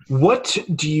 What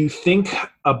do you think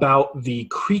about the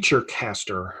creature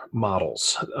caster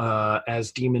models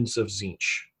as Demons of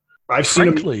Zinch? I've seen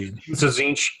them Frankly, Demons of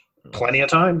Zinch plenty of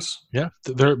times. yeah,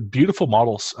 they're beautiful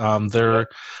models. They're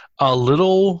a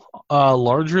little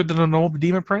larger than a normal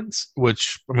Demon Prince,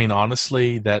 which, I mean,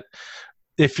 honestly, that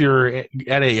if you're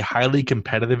at a highly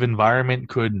competitive environment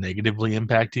could negatively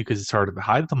impact you because it's hard to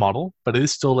hide the model, but it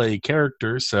is still a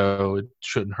character, so it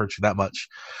shouldn't hurt you that much.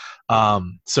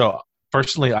 So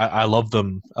personally, I love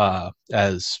them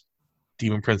as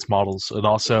Demon Prince models. It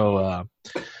also,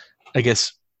 I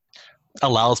guess,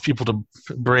 allows people to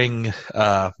bring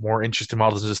more interesting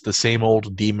models than just the same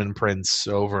old Demon Prince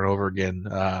over and over again.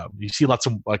 You see lots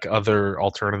of like other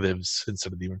alternatives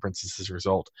instead of Demon Princes as a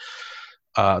result.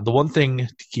 The one thing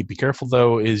to be careful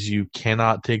though is you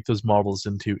cannot take those models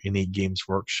into any Games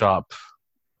Workshop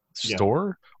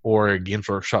store or a Games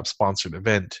Workshop sponsored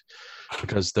event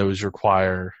because those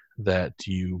require that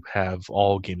you have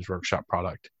all Games Workshop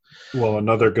product. Well,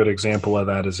 another good example of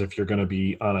that is if you're going to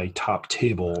be on a top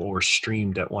table or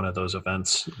streamed at one of those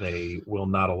events, they will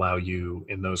not allow you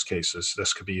in those cases.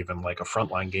 This could be even like a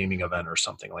frontline gaming event or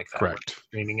something like that. Correct.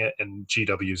 Streaming it and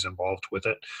GW's involved with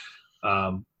it.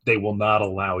 They will not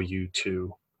allow you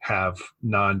to have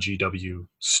non-GW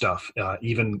stuff,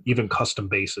 even custom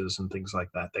bases and things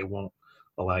like that. They won't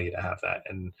allow you to have that.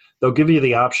 And they'll give you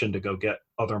the option to go get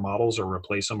other models or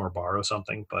replace them or borrow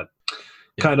something, but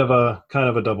kind of a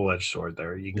double-edged sword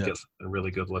there. You can get something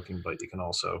really good looking, but you can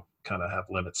also kind of have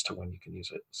limits to when you can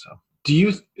use it. So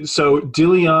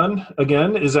Dillion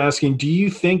again is asking, do you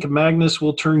think Magnus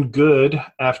will turn good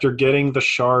after getting the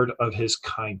shard of his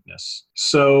kindness?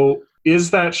 So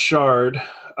is that shard,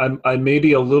 I may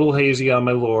be a little hazy on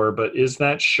my lore, but is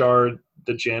that shard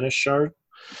the Janus shard?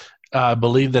 I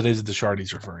believe that is the shard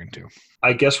he's referring to.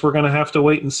 I guess we're going to have to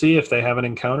wait and see if they have an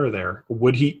encounter there.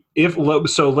 Would he,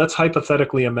 so let's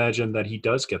hypothetically imagine that he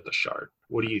does get the shard.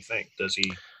 What do you think? Does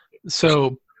he?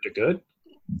 So good?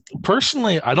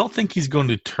 Personally, I don't think he's going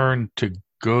to turn to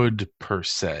good per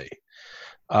se.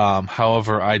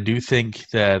 However, I do think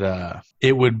that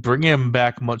it would bring him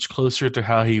back much closer to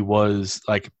how he was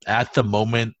like at the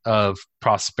moment of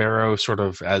Prospero sort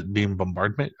of as being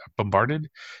bombarded.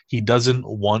 He doesn't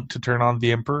want to turn on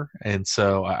the Emperor, and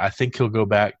so I think he'll go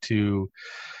back to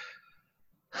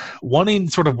wanting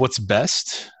sort of what's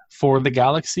best for the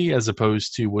galaxy as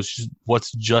opposed to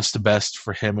what's just best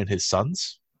for him and his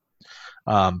sons.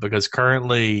 Because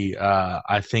currently,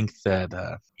 I think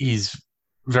that he's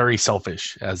very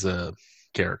selfish as a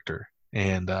character,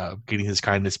 and getting his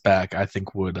kindness back, I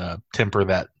think, would temper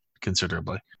that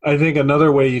considerably. I think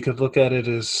another way you could look at it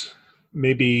is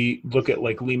maybe look at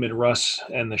like Lehman Russ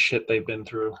and the shit they've been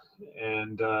through,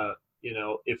 and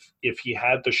if he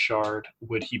had the shard,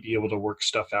 would he be able to work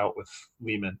stuff out with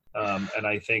Lehman? And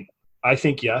I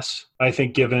think yes. I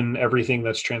think given everything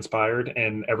that's transpired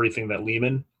and everything that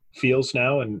Lehman feels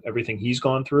now and everything he's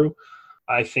gone through,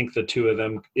 I think the two of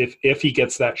them, if he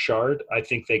gets that shard, I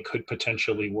think they could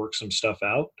potentially work some stuff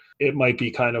out. It might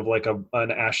be kind of like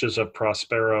an Ashes of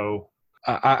Prospero.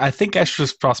 I think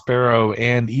Ashes of Prospero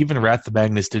and even Wrath of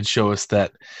Magnus did show us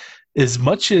that as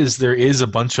much as there is a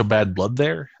bunch of bad blood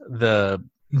there,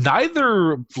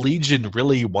 neither Legion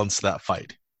really wants that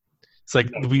fight. It's like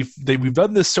we've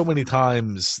done this so many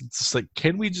times. It's just like,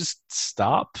 can we just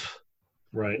stop?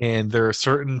 Right. And there are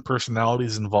certain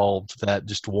personalities involved that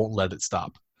just won't let it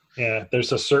stop. Yeah,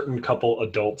 there's a certain couple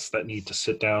adults that need to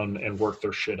sit down and work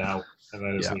their shit out, and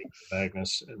that is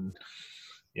Magnus.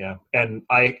 And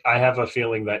I have a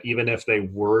feeling that even if they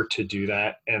were to do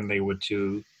that and they would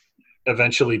to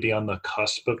eventually be on the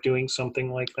cusp of doing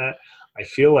something like that, I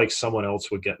feel like someone else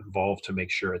would get involved to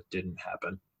make sure it didn't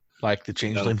happen. Like the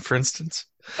Changeling, for instance?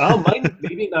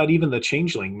 Maybe not even the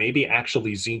Changeling. Maybe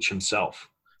actually Zinch himself.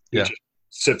 Yeah. Just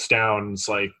sits down and is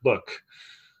like, look,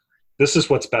 this is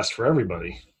what's best for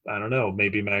everybody. I don't know.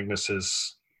 Maybe Magnus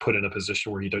is put in a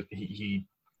position where he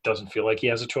doesn't feel like he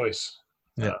has a choice.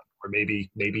 Yeah. Or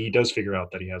maybe he does figure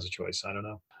out that he has a choice. I don't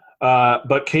know.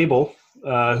 But Cable,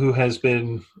 who has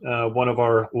been one of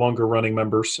our longer running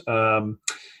members,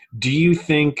 do you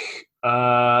think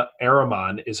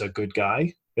Ahriman is a good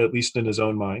guy, at least in his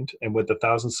own mind? And would the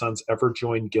Thousand Sons ever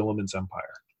join Gilliman's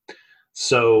empire?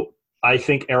 So I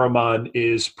think Ahriman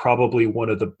is probably one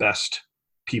of the best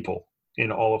people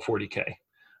in all of 40K.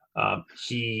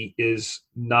 He is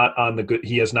not on the good.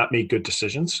 He has not made good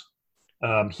decisions.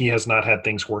 He has not had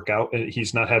things work out, and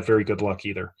he's not had very good luck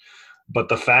either. But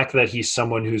the fact that he's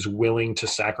someone who's willing to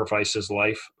sacrifice his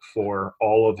life for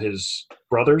all of his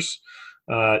brothers,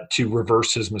 to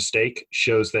reverse his mistake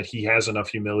shows that he has enough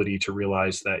humility to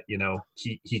realize that,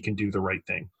 he can do the right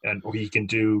thing, and or he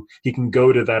can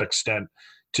go to that extent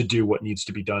to do what needs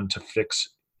to be done to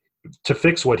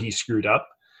fix what he screwed up.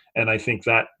 And I think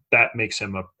that makes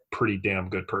him a pretty damn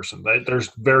good person. There's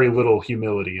very little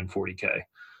humility in 40K.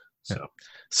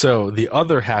 So the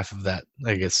other half of that,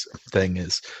 I guess, thing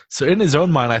is, so in his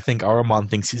own mind, I think Aramon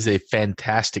thinks he's a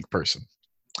fantastic person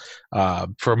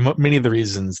for many of the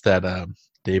reasons that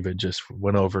David just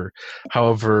went over.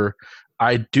 However,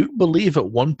 I do believe at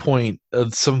one point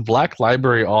some Black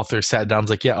Library author sat down and was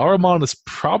like, yeah, Aramon is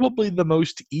probably the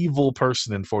most evil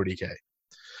person in 40K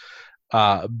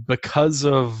because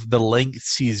of the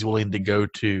lengths he's willing to go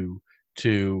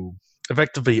to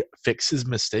effectively fix his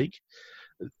mistake.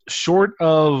 Short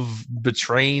of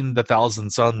betraying the Thousand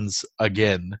Sons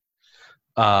again,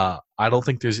 I don't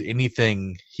think there's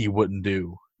anything he wouldn't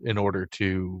do in order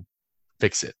to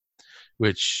fix it,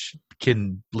 which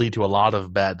can lead to a lot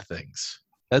of bad things.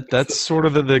 That's sort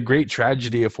of the great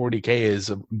tragedy of 40K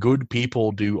is good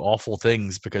people do awful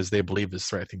things because they believe it's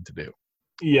the right thing to do.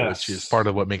 Yes. Which is part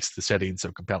of what makes the setting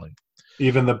so compelling.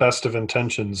 Even the best of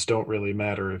intentions don't really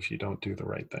matter if you don't do the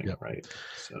right thing, right?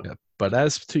 So. Yep. But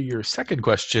as to your second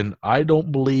question, I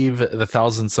don't believe the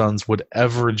Thousand Sons would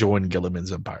ever join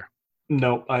Gilliman's empire.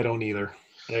 No, I don't either.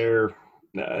 They're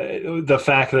the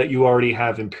fact that you already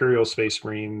have Imperial Space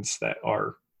Marines that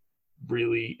are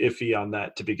really iffy on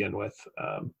that to begin with.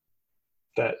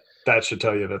 That should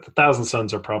tell you that the Thousand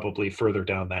Sons are probably further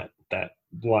down that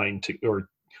line or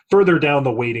further down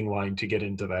the waiting line to get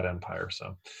into that empire.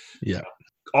 So, yeah.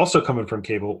 Also coming from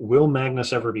Cable, will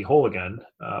Magnus ever be whole again?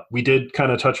 We did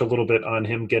kind of touch a little bit on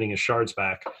him getting his shards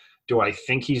back. Do I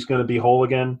think he's going to be whole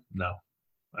again? No.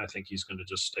 I think he's going to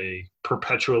just stay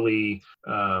perpetually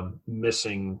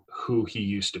missing who he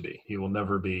used to be. He will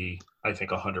never be, I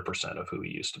think, 100% of who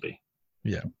he used to be.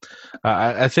 Yeah.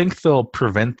 I think they'll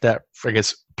prevent that, I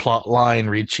guess, plot line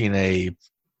reaching a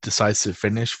decisive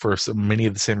finish for many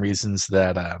of the same reasons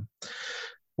that,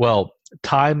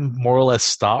 time more or less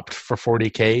stopped for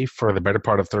 40K for the better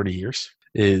part of 30 years.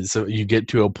 Is you get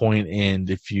to a point, and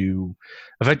if you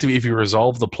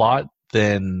resolve the plot,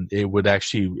 then it would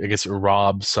actually, I guess,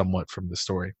 rob somewhat from the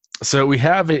story. So we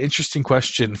have an interesting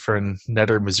question for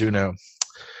Netter Mizuno.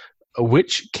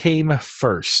 Which came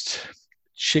first,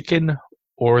 chicken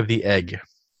or the egg?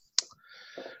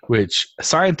 Which,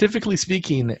 scientifically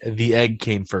speaking, the egg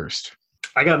came first.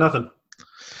 I got nothing.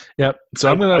 Yep.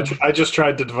 So I just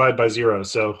tried to divide by 0,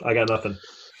 so I got nothing.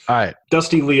 All right.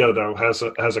 Dusty Leo, though, has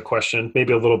a question,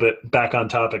 maybe a little bit back on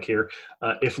topic here.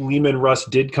 If Leman Russ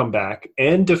did come back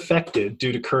and defected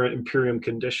due to current Imperium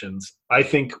conditions, I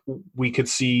think we could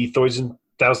see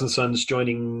Thousand Sons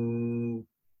joining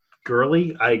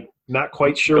Gurley. I'm not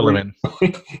quite sure.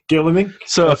 Gilliman.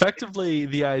 So effectively,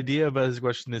 the idea about his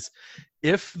question is,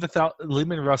 if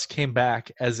Leman Russ came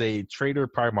back as a traitor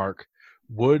Primarch,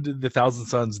 would the Thousand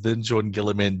Sons then join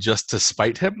Gilliman just to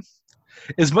spite him?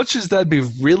 As much as that'd be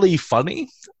really funny,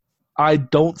 I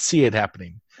don't see it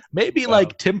happening. Maybe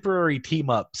like temporary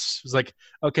team-ups. It's like,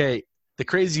 okay, the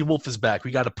Crazy Wolf is back.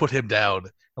 We got to put him down.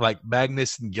 Like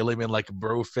Magnus and Gilliman like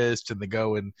bro fist, and they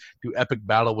go and do epic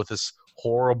battle with this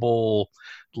horrible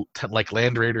like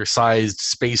Land Raider-sized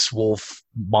space wolf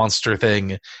monster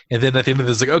thing. And then at the end of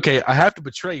this, like, okay, I have to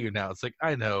betray you now. It's like,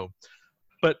 I know.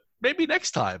 But maybe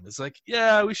next time. It's like,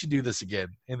 yeah, we should do this again.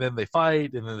 And then they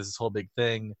fight, and then there's this whole big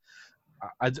thing.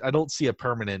 I don't see a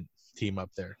permanent team up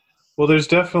there. Well, there's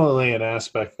definitely an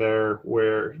aspect there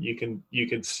where you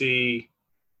can see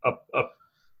a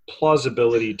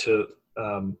plausibility to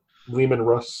Leman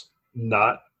Russ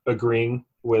not agreeing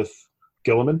with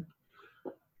Gilliman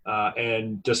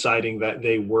and deciding that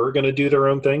they were going to do their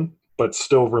own thing, but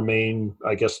still remain,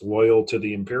 I guess, loyal to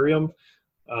the Imperium,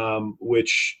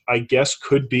 which I guess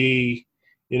could be,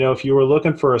 if you were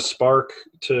looking for a spark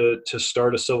to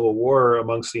start a civil war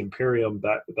amongst the Imperium,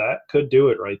 that could do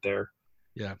it right there.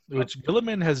 Yeah, which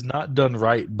Gilliman has not done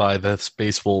right by the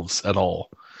Space Wolves at all.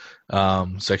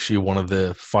 It's actually one of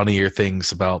the funnier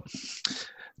things about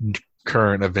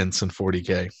current events in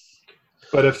 40K.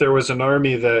 But if there was an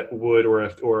army that would,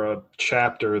 or a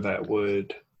chapter that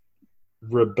would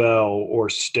rebel or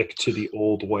stick to the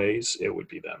old ways, it would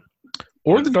be them.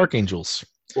 Or the Dark Angels.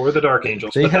 Or the Dark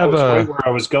Angels. They have right where I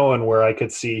was going, where I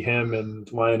could see him and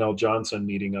Lionel Johnson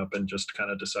meeting up and just kind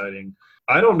of deciding,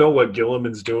 I don't know what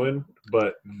Gilliman's doing,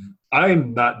 but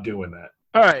I'm not doing that.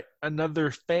 All right.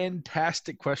 Another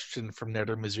fantastic question from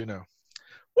Netter Mizuno.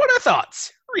 What are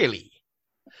thoughts? Really?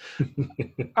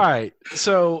 All right.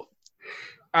 So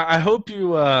I hope you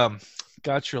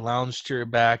got your lounge chair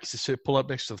back. You sit, pull up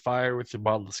next to the fire with your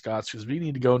bottle of scotch, because we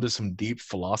need to go into some deep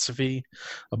philosophy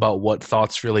about what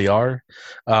thoughts really are.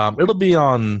 It'll be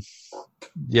on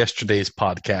yesterday's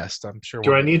podcast. I'm sure. Do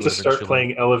We'll I get need to it start eventually.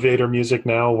 playing elevator music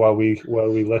now while we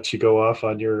let you go off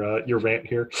on your rant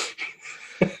here?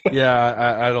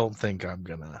 Yeah, I don't think I'm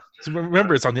gonna.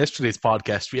 Remember, it's on yesterday's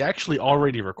podcast. We actually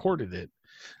already recorded it,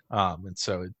 and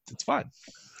so it's fine.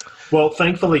 Well,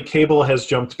 thankfully, Cable has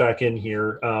jumped back in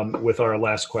here with our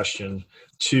last question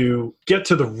to get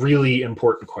to the really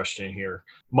important question here.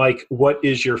 Mike, what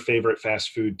is your favorite fast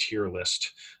food tier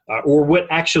list? Or what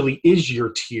actually is your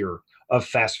tier of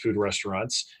fast food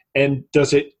restaurants? And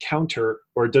does it counter,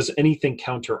 or does anything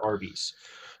counter Arby's?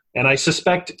 And I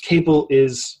suspect Cable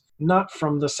is not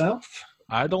from the South.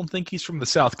 I don't think he's from the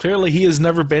South. Clearly, he has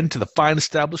never been to the fine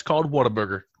establishment called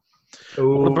Whataburger.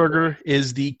 Whataburger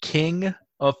is the king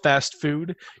of fast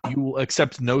food. You will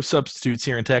accept no substitutes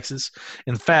here in Texas.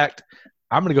 In fact,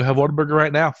 I'm going to go have Whataburger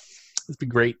right now. It'd be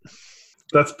great.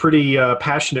 That's pretty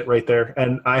passionate right there.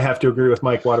 And I have to agree with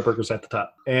Mike. Whataburger's at the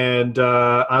top. And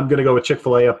I'm going to go with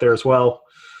Chick-fil-A up there as well.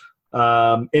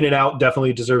 In-N-Out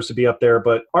definitely deserves to be up there,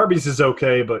 but Arby's is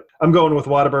okay. But I'm going with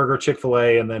Whataburger,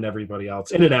 Chick-fil-A, and then everybody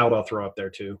else. In-N-Out I'll throw up there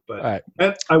too. But right.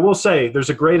 And I will say there's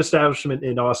a great establishment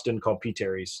in Austin called P.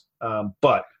 Terry's.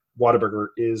 But Whataburger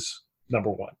is number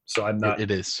one. So I'm not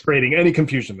creating any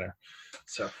confusion there.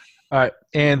 So. All right,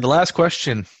 and the last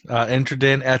question entered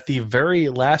in at the very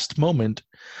last moment.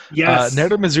 Yes.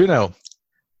 Neder Mizuno.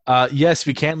 Yes,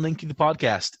 we can link you the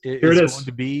podcast. Here it is. Going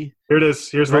to be here it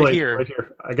is. Here's right the link. here. Right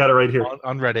here. I got it right here.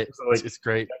 On Reddit. It's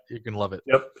great. You're going to love it.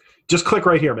 Yep. Just click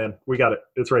right here, man. We got it.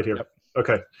 It's right here. Yep.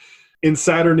 Okay. In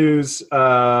Saturn news,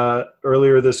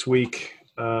 earlier this week,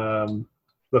 the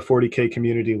 40K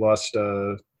community lost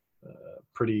a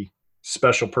pretty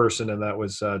special person, and that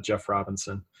was Jeff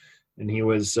Robinson. And he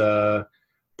was a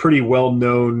pretty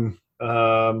well-known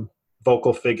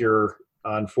vocal figure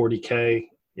on 40K.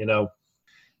 You know,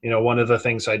 one of the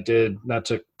things I did, not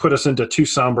to put us into too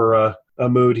somber a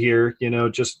mood here,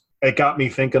 just it got me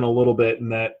thinking a little bit, in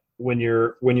that when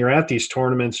you're at these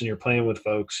tournaments and you're playing with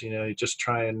folks, you just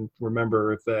try and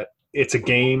remember that it's a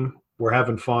game. We're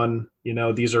having fun.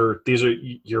 These are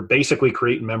you're basically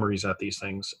creating memories at these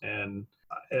things, and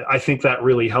I think that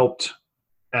really helped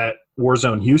at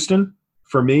Warzone Houston.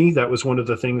 For me, that was one of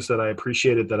the things that I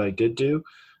appreciated that I did do.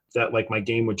 That, like my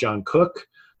game with John Cook,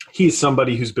 he's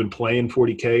somebody who's been playing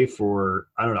 40K for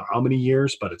I don't know how many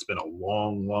years, but it's been a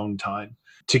long, long time.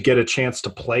 To get a chance to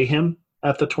play him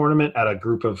at the tournament at a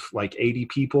group of like 80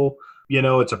 people,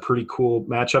 it's a pretty cool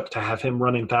matchup to have him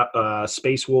running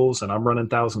Space Wolves and I'm running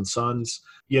Thousand Suns,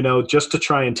 just to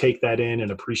try and take that in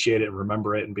and appreciate it and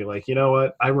remember it and be like, you know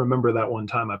what? I remember that one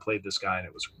time I played this guy and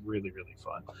it was really, really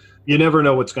fun. You never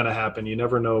know what's going to happen. You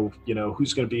never know,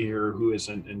 who's going to be here, who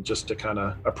isn't, and just to kind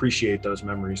of appreciate those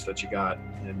memories that you got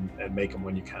and make them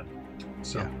when you can.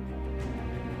 So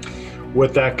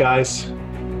with that, guys,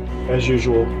 as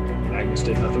usual, Magnus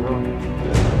did nothing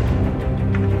wrong.